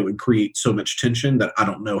ride, it would create so much tension that I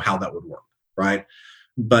don't know how that would work. Right.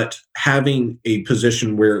 But having a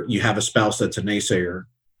position where you have a spouse that's a naysayer,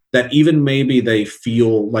 that even maybe they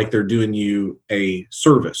feel like they're doing you a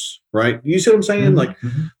service, right? You see what I'm saying? Like,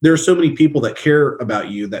 there are so many people that care about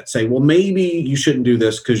you that say, well, maybe you shouldn't do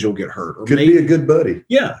this because you'll get hurt. Or could maybe, be a good buddy.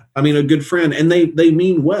 Yeah. I mean, a good friend. And they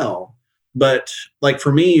mean well. But like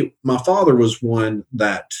for me, my father was one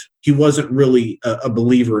that he wasn't really a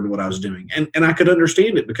believer in what I was doing. And I could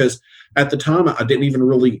understand it, because at the time I didn't even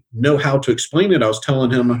really know how to explain it. I was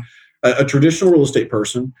telling him, a traditional real estate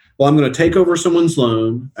person, well, I'm going to take over someone's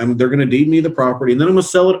loan and they're going to deed me the property, and then I'm going to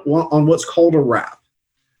sell it on what's called a wrap.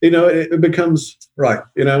 You know, it becomes right,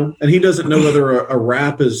 you know, and he doesn't know whether a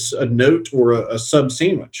wrap is a note or a sub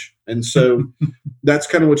sandwich. And so that's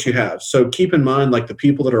kind of what you have. So keep in mind, like, the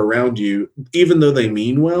people that are around you, even though they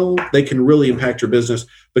mean well, they can really impact your business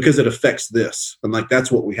because it affects this. And like,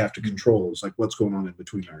 that's what we have to control, is like what's going on in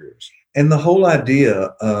between our ears. And the whole idea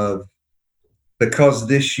of, because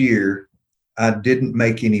this year I didn't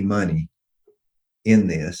make any money in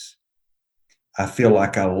this, I feel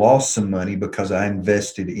like I lost some money because I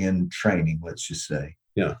invested in training, let's just say.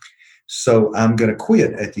 Yeah. So I'm going to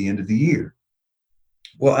quit at the end of the year.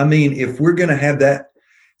 Well, I mean, if we're going to have that,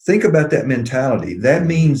 think about that mentality. That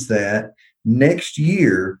means that next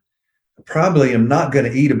year, probably I'm not going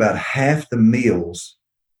to eat about half the meals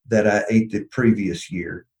that I ate the previous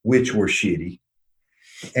year, which were shitty.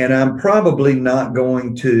 And I'm probably not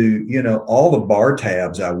going to, you know, all the bar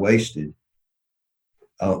tabs I wasted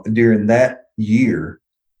during that year.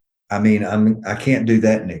 I mean, I can't do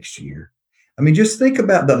that next year. I mean, just think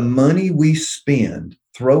about the money we spend,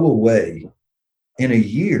 throw away in a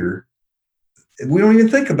year. We don't even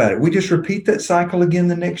think about it. We just repeat that cycle again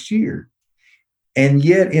the next year. And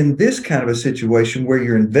yet in this kind of a situation where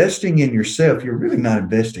you're investing in yourself, you're really not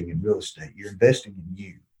investing in real estate. You're investing in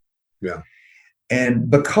you. Yeah.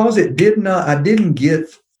 And because I didn't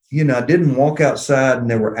walk outside and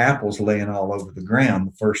there were apples laying all over the ground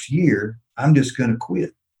the first year, I'm just going to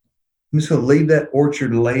quit. I'm just going to leave that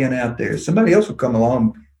orchard laying out there. Somebody else will come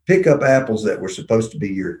along, pick up apples that were supposed to be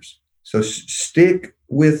yours. So stick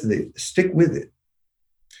with it.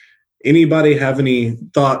 Anybody have any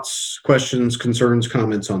thoughts, questions, concerns,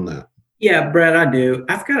 comments on that? Yeah, Brad, I do.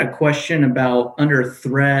 I've got a question about under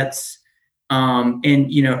threats.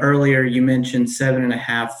 And, you know, earlier you mentioned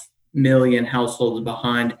 7.5 million households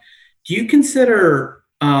behind. Do you consider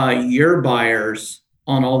your buyers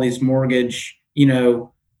on all these mortgage, you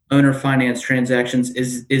know, owner finance transactions,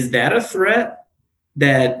 is that a threat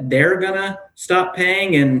that they're gonna stop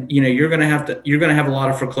paying, and, you know, you're gonna have a lot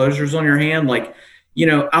of foreclosures on your hand? Like, you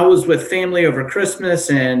know, I was with family over Christmas,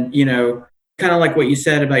 and, you know, kind of like what you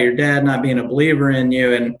said about your dad not being a believer in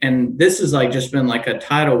you. And this has like just been like a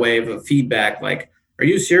tidal wave of feedback. Like, are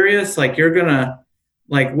you serious? Like, you're gonna,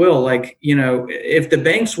 like, Will, like, you know, if the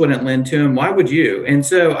banks wouldn't lend to him, why would you? And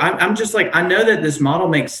so I'm just like, I know that this model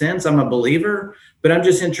makes sense. I'm a believer, but I'm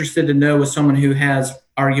just interested to know, with someone who has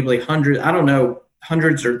arguably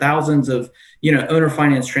hundreds or thousands of, you know, owner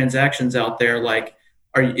finance transactions out there, like,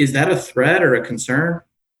 is that a threat or a concern?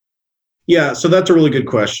 Yeah. So that's a really good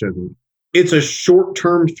question. It's a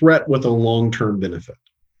short-term threat with a long-term benefit.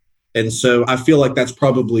 And so I feel like that's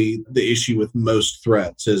probably the issue with most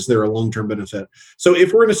threats, is there a long-term benefit. So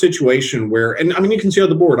if we're in a situation where, and I mean, you can see on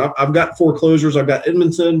the board, I've got foreclosures. I've got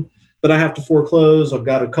Edmondson that I have to foreclose. I've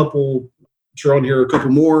got a couple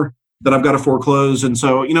more that I've got to foreclose. And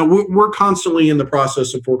so, you know, we're constantly in the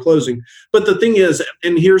process of foreclosing. But the thing is,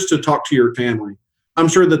 and here's to talk to your family, I'm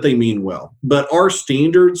sure that they mean well, but our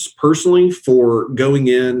standards personally for going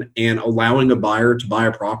in and allowing a buyer to buy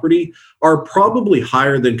a property are probably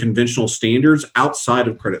higher than conventional standards outside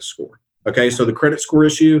of credit score. Okay, so the credit score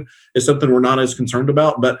issue is something we're not as concerned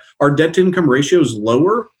about, but our debt to income ratio is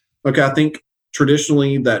lower. Okay, I think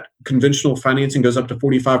traditionally that conventional financing goes up to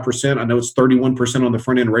 45%. I know it's 31% on the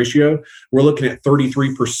front end ratio. We're looking at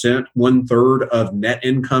 33%, 1/3 of net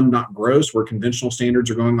income, not gross, where conventional standards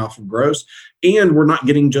are going off of gross. And we're not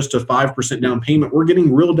getting just a 5% down payment. We're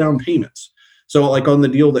getting real down payments. So like on the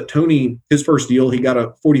deal that Tony, his first deal, he got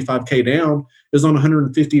a $45K down, is on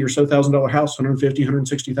 $150,000 or so house, $150,000,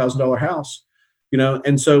 $160,000 house,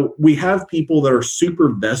 and so we have people that are super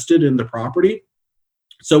vested in the property.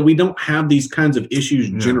 So we don't have these kinds of issues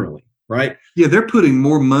generally, right? Yeah, they're putting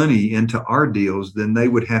more money into our deals than they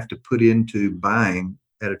would have to put into buying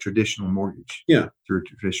at a traditional mortgage. Yeah. Through a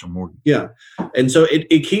traditional mortgage. Yeah. And so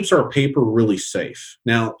it keeps our paper really safe.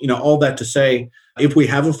 Now, all that to say, if we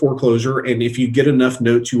have a foreclosure, and if you get enough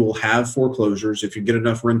notes, you will have foreclosures. If you get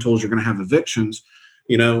enough rentals, you're going to have evictions.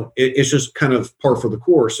 It's just kind of par for the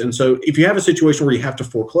course. And so if you have a situation where you have to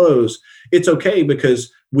foreclose, it's okay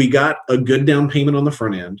because we got a good down payment on the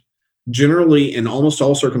front end. Generally, in almost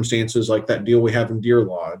all circumstances, like that deal we have in Deer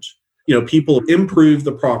Lodge, people improve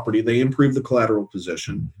the property, they improve the collateral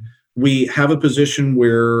position. We have a position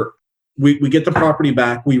where we get the property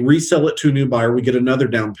back, we resell it to a new buyer, we get another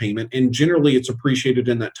down payment, and generally it's appreciated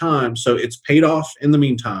in that time. So it's paid off in the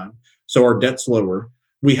meantime. So our debt's lower.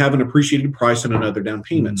 We have an appreciated price and another down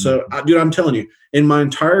payment. So, dude, I'm telling you, in my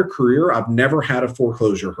entire career, I've never had a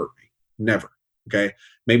foreclosure hurt me. Never. Okay.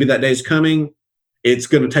 Maybe that day's coming. It's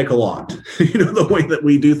going to take a lot, the way that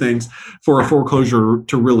we do things for a foreclosure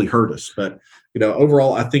to really hurt us. But,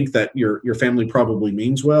 overall, I think that your family probably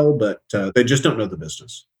means well, but they just don't know the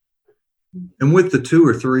business. And with the 2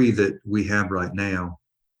 or 3 that we have right now,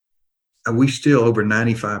 we still over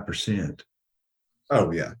 95%.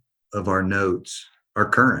 Oh, yeah. Of our notes are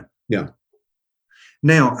current. Yeah.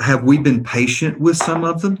 Now, have we been patient with some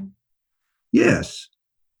of them? Yes.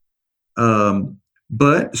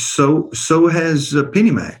 But so has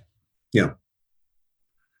PennyMac. Yeah.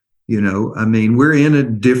 We're in a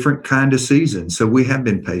different kind of season, so we have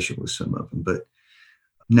been patient with some of them, but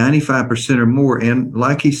 95% or more. And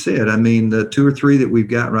like he said, the 2 or 3 that we've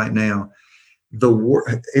got right now,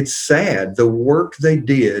 it's sad. The work they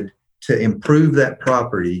did to improve that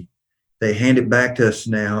property, they hand it back to us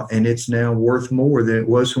now, and it's now worth more than it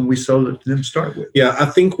was when we sold it to them to start with. Yeah, I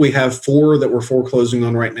think we have 4 that we're foreclosing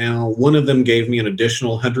on right now. One of them gave me an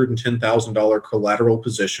additional $110,000 collateral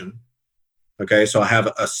position. Okay, so I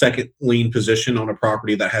have a second lien position on a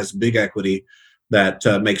property that has big equity that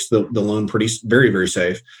makes the loan very, very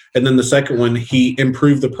safe. And then the second one, he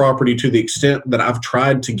improved the property to the extent that I've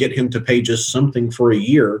tried to get him to pay just something for a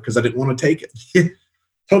year because I didn't want to take it.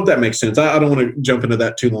 Hope that makes sense. I don't want to jump into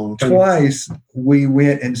that too long. Twice we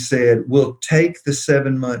went and said, we'll take the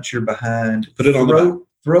 7 months you're behind, put it on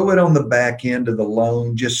throw it on the back end of the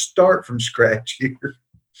loan, just start from scratch here.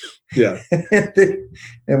 Yeah.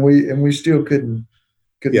 and we still couldn't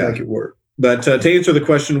make it work. But to answer the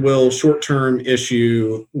question, Will, short-term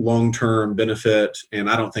issue, long-term benefit, and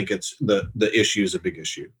I don't think it's the issue is a big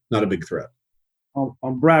issue, not a big threat.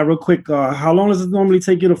 Brad, real quick, how long does it normally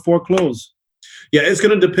take you to foreclose? Yeah, it's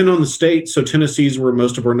going to depend on the state. So Tennessee's where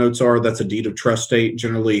most of our notes are. That's a deed of trust state,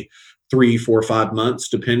 generally 3, 4, 5 months,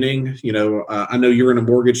 depending. I know you're in a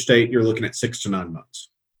mortgage state. You're looking at 6 to 9 months.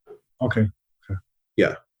 Okay.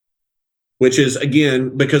 Yeah. Which is,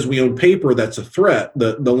 again, because we own paper, that's a threat,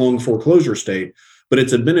 the long foreclosure state. But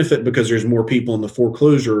it's a benefit because there's more people in the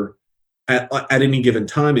foreclosure at any given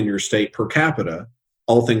time in your state per capita,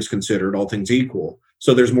 all things considered, all things equal.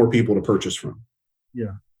 So there's more people to purchase from.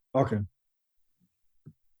 Yeah. Okay.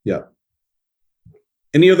 Yeah.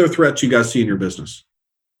 Any other threats you guys see in your business?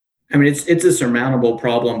 It's a surmountable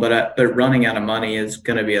problem, but running out of money is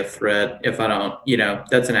going to be a threat if I don't,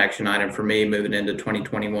 that's an action item for me moving into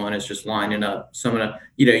 2021 is just lining up. So I'm going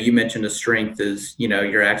to, you mentioned the strength is,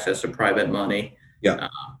 your access to private money. Yeah.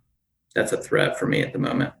 That's a threat for me at the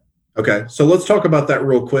moment. Okay. So let's talk about that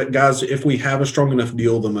real quick, guys. If we have a strong enough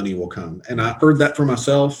deal, the money will come. And I heard that for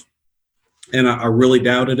myself and I really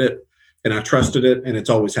doubted it. And I trusted it, and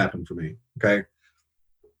it's always happened for me. Okay.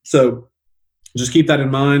 So just keep that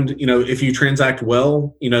in mind. If you transact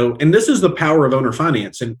well, and this is the power of owner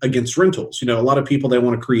finance and against rentals. A lot of people, they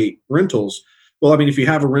want to create rentals. Well, if you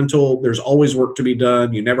have a rental, there's always work to be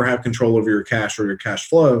done. You never have control over your cash or your cash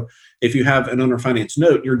flow. If you have an owner finance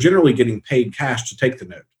note, you're generally getting paid cash to take the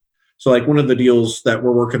note. So like one of the deals that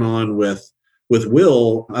we're working on with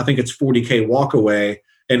Will, I think it's $40K walk away,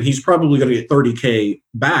 and he's probably going to get $30K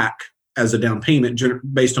back as a down payment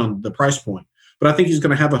based on the price point. But I think he's going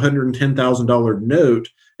to have a $110,000 note,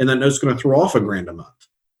 and that note's going to throw off $1,000 a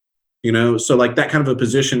month. So like that kind of a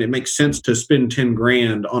position, it makes sense to spend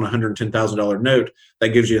 $10,000 on a $110,000 note. That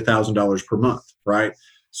gives you $1,000 per month, right?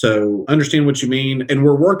 So understand what you mean. And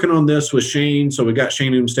we're working on this with Shane. So we got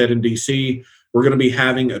Shane Umstead in DC. We're going to be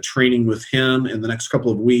having a training with him in the next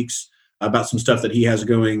couple of weeks about some stuff that he has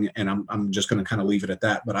going. And I'm just going to kind of leave it at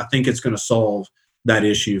that. But I think it's going to solve that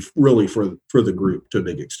issue really for the group to a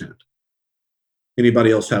big extent.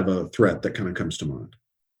 Anybody else have a threat that kind of comes to mind?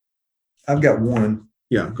 I've got one.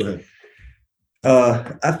 Yeah, go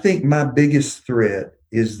ahead. I think my biggest threat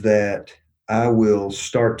is that I will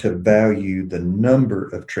start to value the number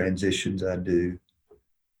of transitions I do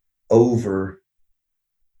over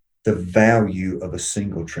the value of a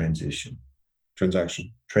single transaction,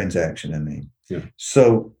 I mean. Yeah.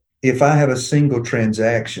 So if I have a single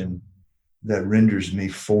transaction that renders me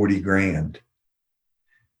 40 grand,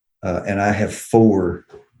 and I have 4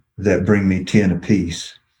 that bring me 10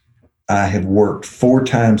 apiece, I have worked 4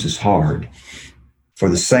 times as hard for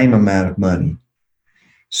the same amount of money.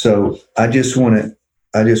 So I just want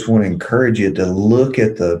to encourage you to look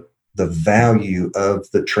at the value of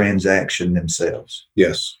the transaction themselves.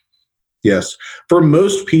 Yes. For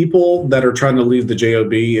most people that are trying to leave the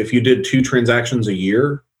JOB, if you did 2 transactions a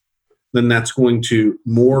year, then that's going to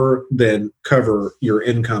more than cover your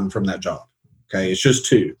income from that job. Okay. It's just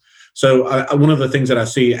 2. So one of the things that I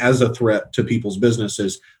see as a threat to people's business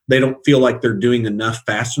is they don't feel like they're doing enough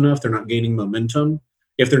fast enough. They're not gaining momentum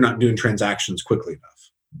if they're not doing transactions quickly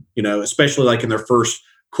enough, especially like in their first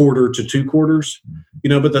quarter to 2 quarters,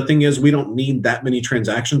 but the thing is, we don't need that many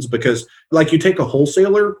transactions because like you take a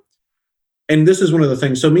wholesaler, and this is one of the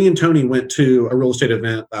things. So me and Tony went to a real estate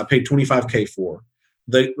event I paid $25,000 for.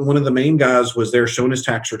 One of the main guys was there showing his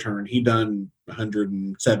tax return. He'd done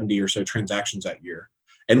 170 or so transactions that year.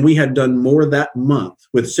 And we had done more that month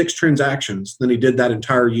with 6 transactions than he did that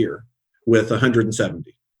entire year with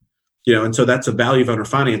 170. And so that's a value of owner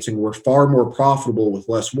financing. We're far more profitable with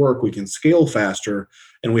less work. We can scale faster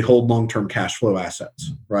and we hold long-term cash flow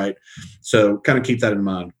assets, right? So kind of keep that in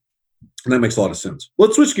mind. And that makes a lot of sense.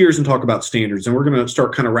 Let's switch gears and talk about standards. And we're going to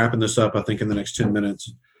start kind of wrapping this up, I think, in the next 10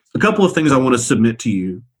 minutes. A couple of things I want to submit to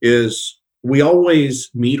you is we always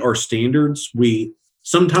meet our standards. We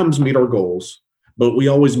sometimes meet our goals, but we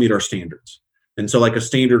always meet our standards. And so like a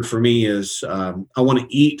standard for me is I want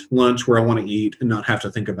to eat lunch where I want to eat and not have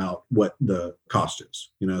to think about what the cost is.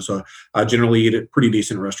 So I generally eat at pretty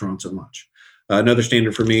decent restaurants at lunch. Another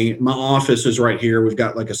standard for me, my office is right here. We've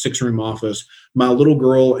got like a 6-room office. My little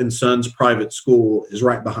girl and son's private school is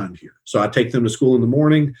right behind here. So I take them to school in the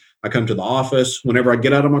morning. I come to the office. Whenever I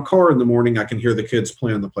get out of my car in the morning, I can hear the kids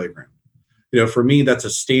play on the playground. For me, that's a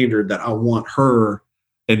standard that I want her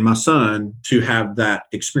and my son to have that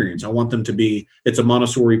experience. I want them to be, it's a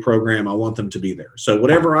Montessori program. I want them to be there. So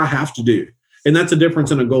whatever I have to do, and that's a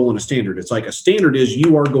difference in a goal and a standard. It's like a standard is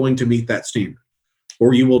you are going to meet that standard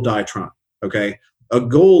or you will die trying. Okay. A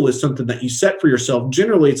goal is something that you set for yourself.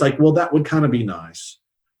 Generally, it's like, well, that would kind of be nice,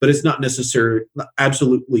 but it's not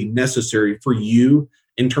absolutely necessary for you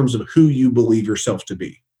in terms of who you believe yourself to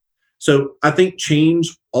be. So I think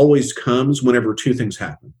change always comes whenever 2 things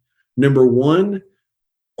happen. Number one,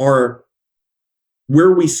 where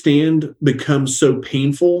we stand becomes so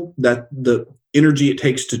painful that the energy it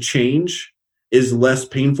takes to change is less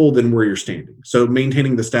painful than where you're standing. So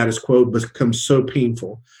maintaining the status quo becomes so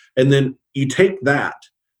painful. And then you take that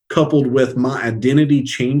coupled with my identity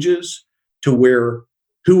changes to where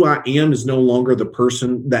who I am is no longer the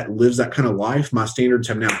person that lives that kind of life. My standards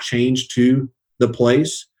have now changed to the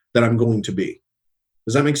place that I'm going to be.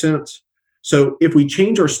 Does that make sense? So if we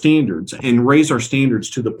change our standards and raise our standards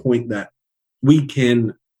to the point that we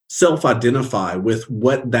can self-identify with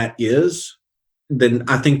what that is, then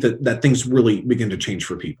I think that things really begin to change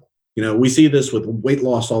for people. We see this with weight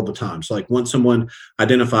loss all the time. So like once someone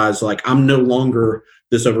identifies like, I'm no longer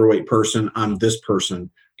this overweight person, I'm this person.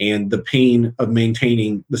 And the pain of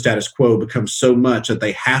maintaining the status quo becomes so much that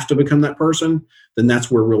they have to become that person, then that's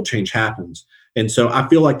where real change happens. And so I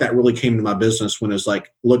feel like that really came to my business when it's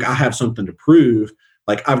like, look, I have something to prove.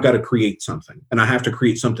 Like I've got to create something and I have to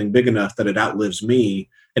create something big enough that it outlives me.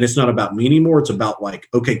 And it's not about me anymore. It's about like,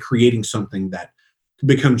 okay, creating something that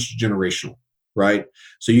becomes generational, right?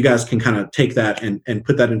 So you guys can kind of take that and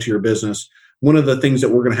put that into your business. One of the things that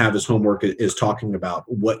we're going to have as homework is talking about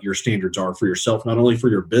what your standards are for yourself, not only for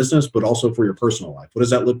your business, but also for your personal life. What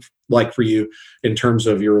does that look like for you in terms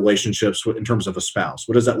of your relationships, in terms of a spouse?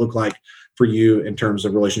 What does that look like for you in terms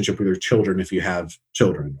of relationship with your children, if you have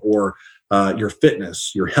children, or your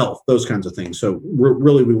fitness, your health, those kinds of things. So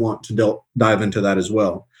we want to dive into that as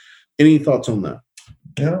well. Any thoughts on that?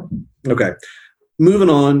 Yeah. Okay.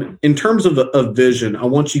 moving on, in terms of a vision, I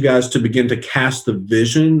want you guys to begin to cast the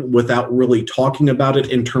vision without really talking about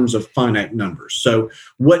it in terms of finite numbers. So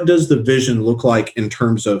what does the vision look like in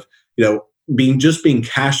terms of, being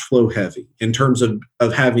cash flow heavy, in terms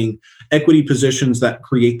of having equity positions that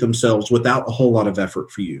create themselves without a whole lot of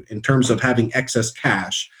effort for you, in terms of having excess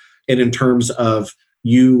cash, and in terms of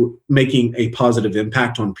you making a positive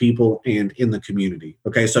impact on people and in the community.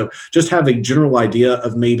 Okay, so just have a general idea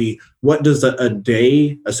of maybe what does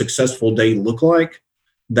a successful day look like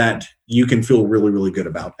that you can feel really, really good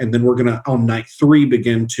about. And then we're going to, on night 3,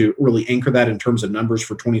 begin to really anchor that in terms of numbers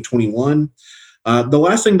for 2021. The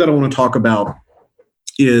last thing that I want to talk about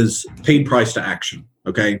is paid price to action.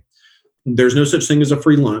 Okay, there's no such thing as a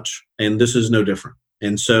free lunch, and this is no different.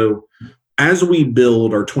 And so as we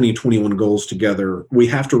build our 2021 goals together, we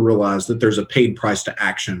have to realize that there's a paid price to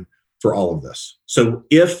action for all of this. So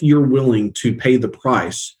if you're willing to pay the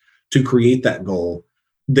price to create that goal,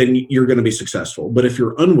 then you're going to be successful. But if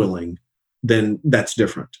you're unwilling, then that's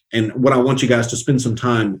different. And what I want you guys to spend some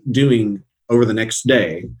time doing over the next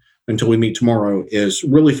day until we meet tomorrow is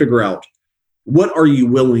really figure out, what are you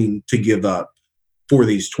willing to give up for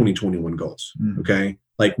these 2021 goals? Okay.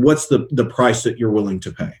 Like, what's the price that you're willing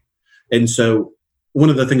to pay? And so one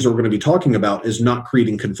of the things that we're going to be talking about is not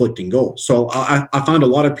creating conflicting goals. So I find a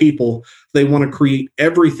lot of people, they want to create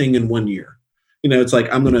everything in 1 year. It's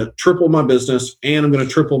like, I'm going to triple my business and I'm going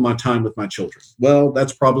to triple my time with my children. Well,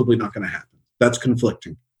 that's probably not going to happen. That's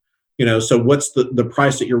conflicting. So what's the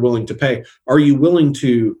price that you're willing to pay? Are you willing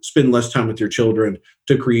to spend less time with your children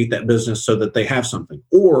to create that business so that they have something?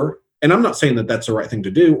 Or, and I'm not saying that that's the right thing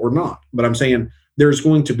to do or not, but I'm saying there's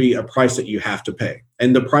going to be a price that you have to pay.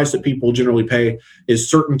 And the price that people generally pay is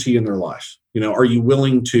certainty in their life. Are you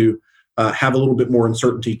willing to have a little bit more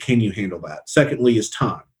uncertainty? Can you handle that? Secondly is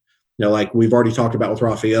time. Like we've already talked about with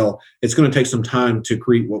Raphael, it's going to take some time to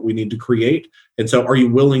create what we need to create. And so are you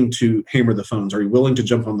willing to hammer the phones? Are you willing to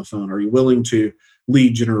jump on the phone? Are you willing to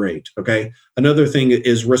lead generate? Okay. Another thing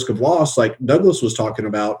is risk of loss, like Douglas was talking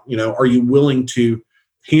about. Are you willing to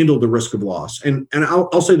handle the risk of loss? And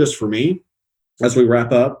I'll say this for me as we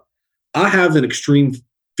wrap up. I have an extreme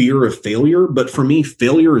fear of failure, but for me,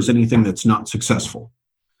 failure is anything that's not successful.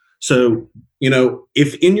 So,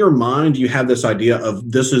 if in your mind you have this idea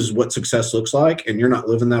of this is what success looks like, and you're not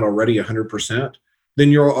living that already 100%,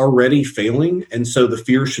 then you're already failing. And so the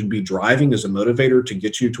fear should be driving as a motivator to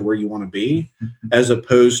get you to where you want to be, as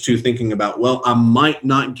opposed to thinking about, well, I might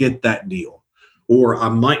not get that deal, or I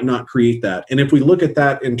might not create that. And if we look at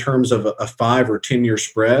that in terms of a 5 or 10 year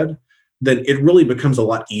spread, then it really becomes a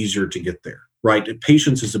lot easier to get there, right? And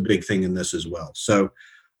patience is a big thing in this as well. So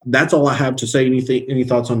that's all I have to say. Any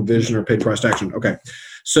thoughts on vision or paid price to action? Okay.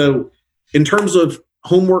 So in terms of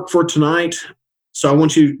homework for tonight, so I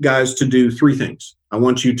want you guys to do 3 things. I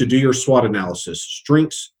want you to do your SWOT analysis: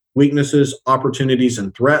 strengths, weaknesses, opportunities,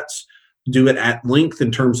 and threats. Do it at length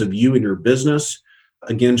in terms of you and your business.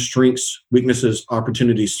 Again, strengths, weaknesses,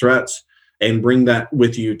 opportunities, threats, and bring that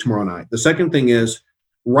with you tomorrow night. The second thing is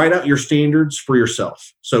write out your standards for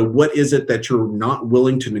yourself. So what is it that you're not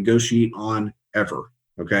willing to negotiate on ever?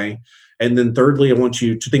 Okay. And then thirdly, I want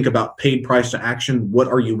you to think about paid price to action. What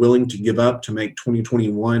are you willing to give up to make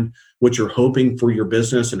 2021 what you're hoping for your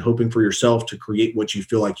business and hoping for yourself to create what you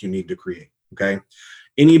feel like you need to create? Okay.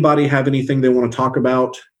 Anybody have anything they want to talk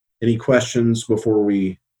about? Any questions before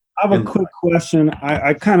we? I have a quick question.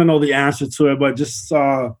 I kind of know the answer to it, but just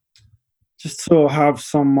to have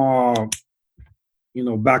some,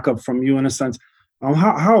 backup from you in a sense.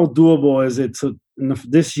 How doable is it to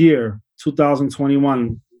this year,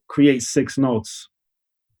 2021, create 6 notes?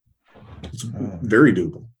 It's very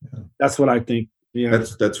doable. That's what I think. Yeah,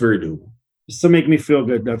 that's very doable. Just to make me feel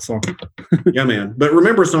good. That's all. Yeah, man. But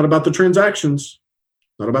remember, it's not about the transactions.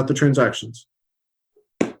 Not about the transactions.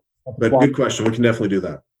 But good question. We can definitely do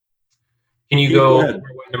that. Can you go over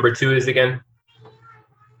what number 2 is again?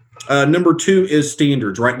 Number 2 is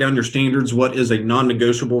standards. Write down your standards. What is a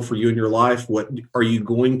non-negotiable for you in your life? What are you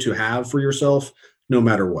going to have for yourself no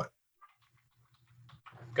matter what?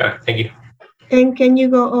 Got it. Thank you. And can you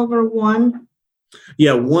go over 1?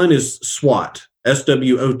 Yeah, 1 is SWOT.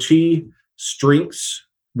 SWOT, strengths,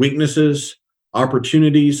 weaknesses,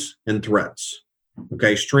 opportunities, and threats.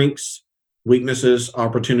 Okay, strengths, weaknesses,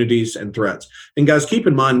 opportunities, and threats. And guys, keep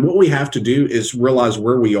in mind, what we have to do is realize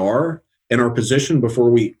where we are in our position before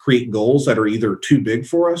we create goals that are either too big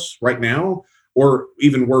for us right now, or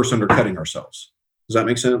even worse, undercutting ourselves. Does that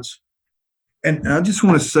make sense? And I just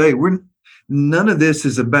want to say, none of this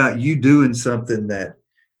is about you doing something that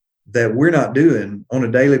we're not doing on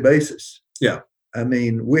a daily basis. Yeah. I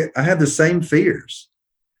mean, I have the same fears.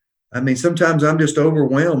 I mean, sometimes I'm just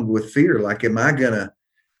overwhelmed with fear. Like,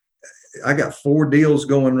 I got 4 deals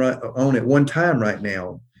going right on at one time right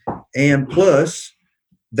now. And plus,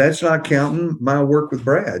 that's not counting my work with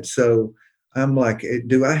Brad. So I'm like,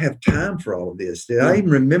 do I have time for all of this? Did I even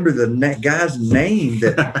remember the guy's name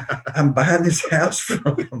that I'm buying this house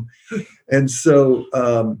from? And so,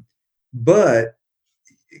 but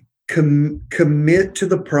commit to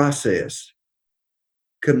the process.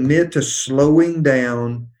 Commit to slowing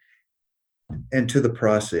down and to the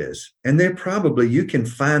process. And then probably you can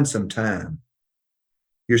find some time.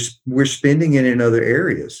 We're spending it in other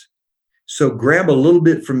areas. So grab a little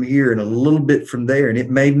bit from here and a little bit from there. And it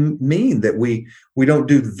may mean that we don't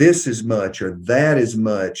do this as much or that as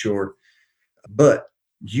much, but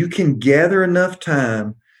you can gather enough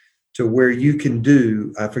time to where you can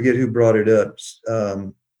do, I forget who brought it up.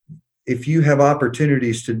 If you have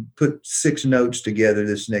opportunities to put 6 notes together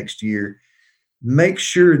this next year, make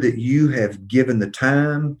sure that you have given the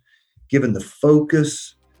time, given the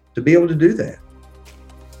focus to be able to do that.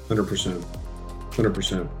 100%.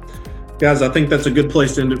 100%. Guys, I think that's a good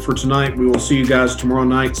place to end it for tonight. We will see you guys tomorrow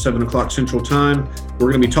night, 7 o'clock Central Time.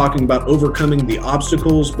 We're going to be talking about overcoming the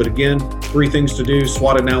obstacles. But again, 3 things to do.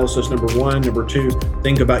 SWOT analysis, number 1. Number 2,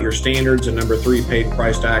 think about your standards. And number 3, paid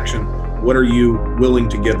price to action. What are you willing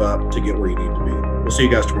to give up to get where you need to be? We'll see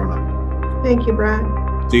you guys tomorrow night. Thank you,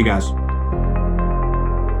 Brad. See you guys.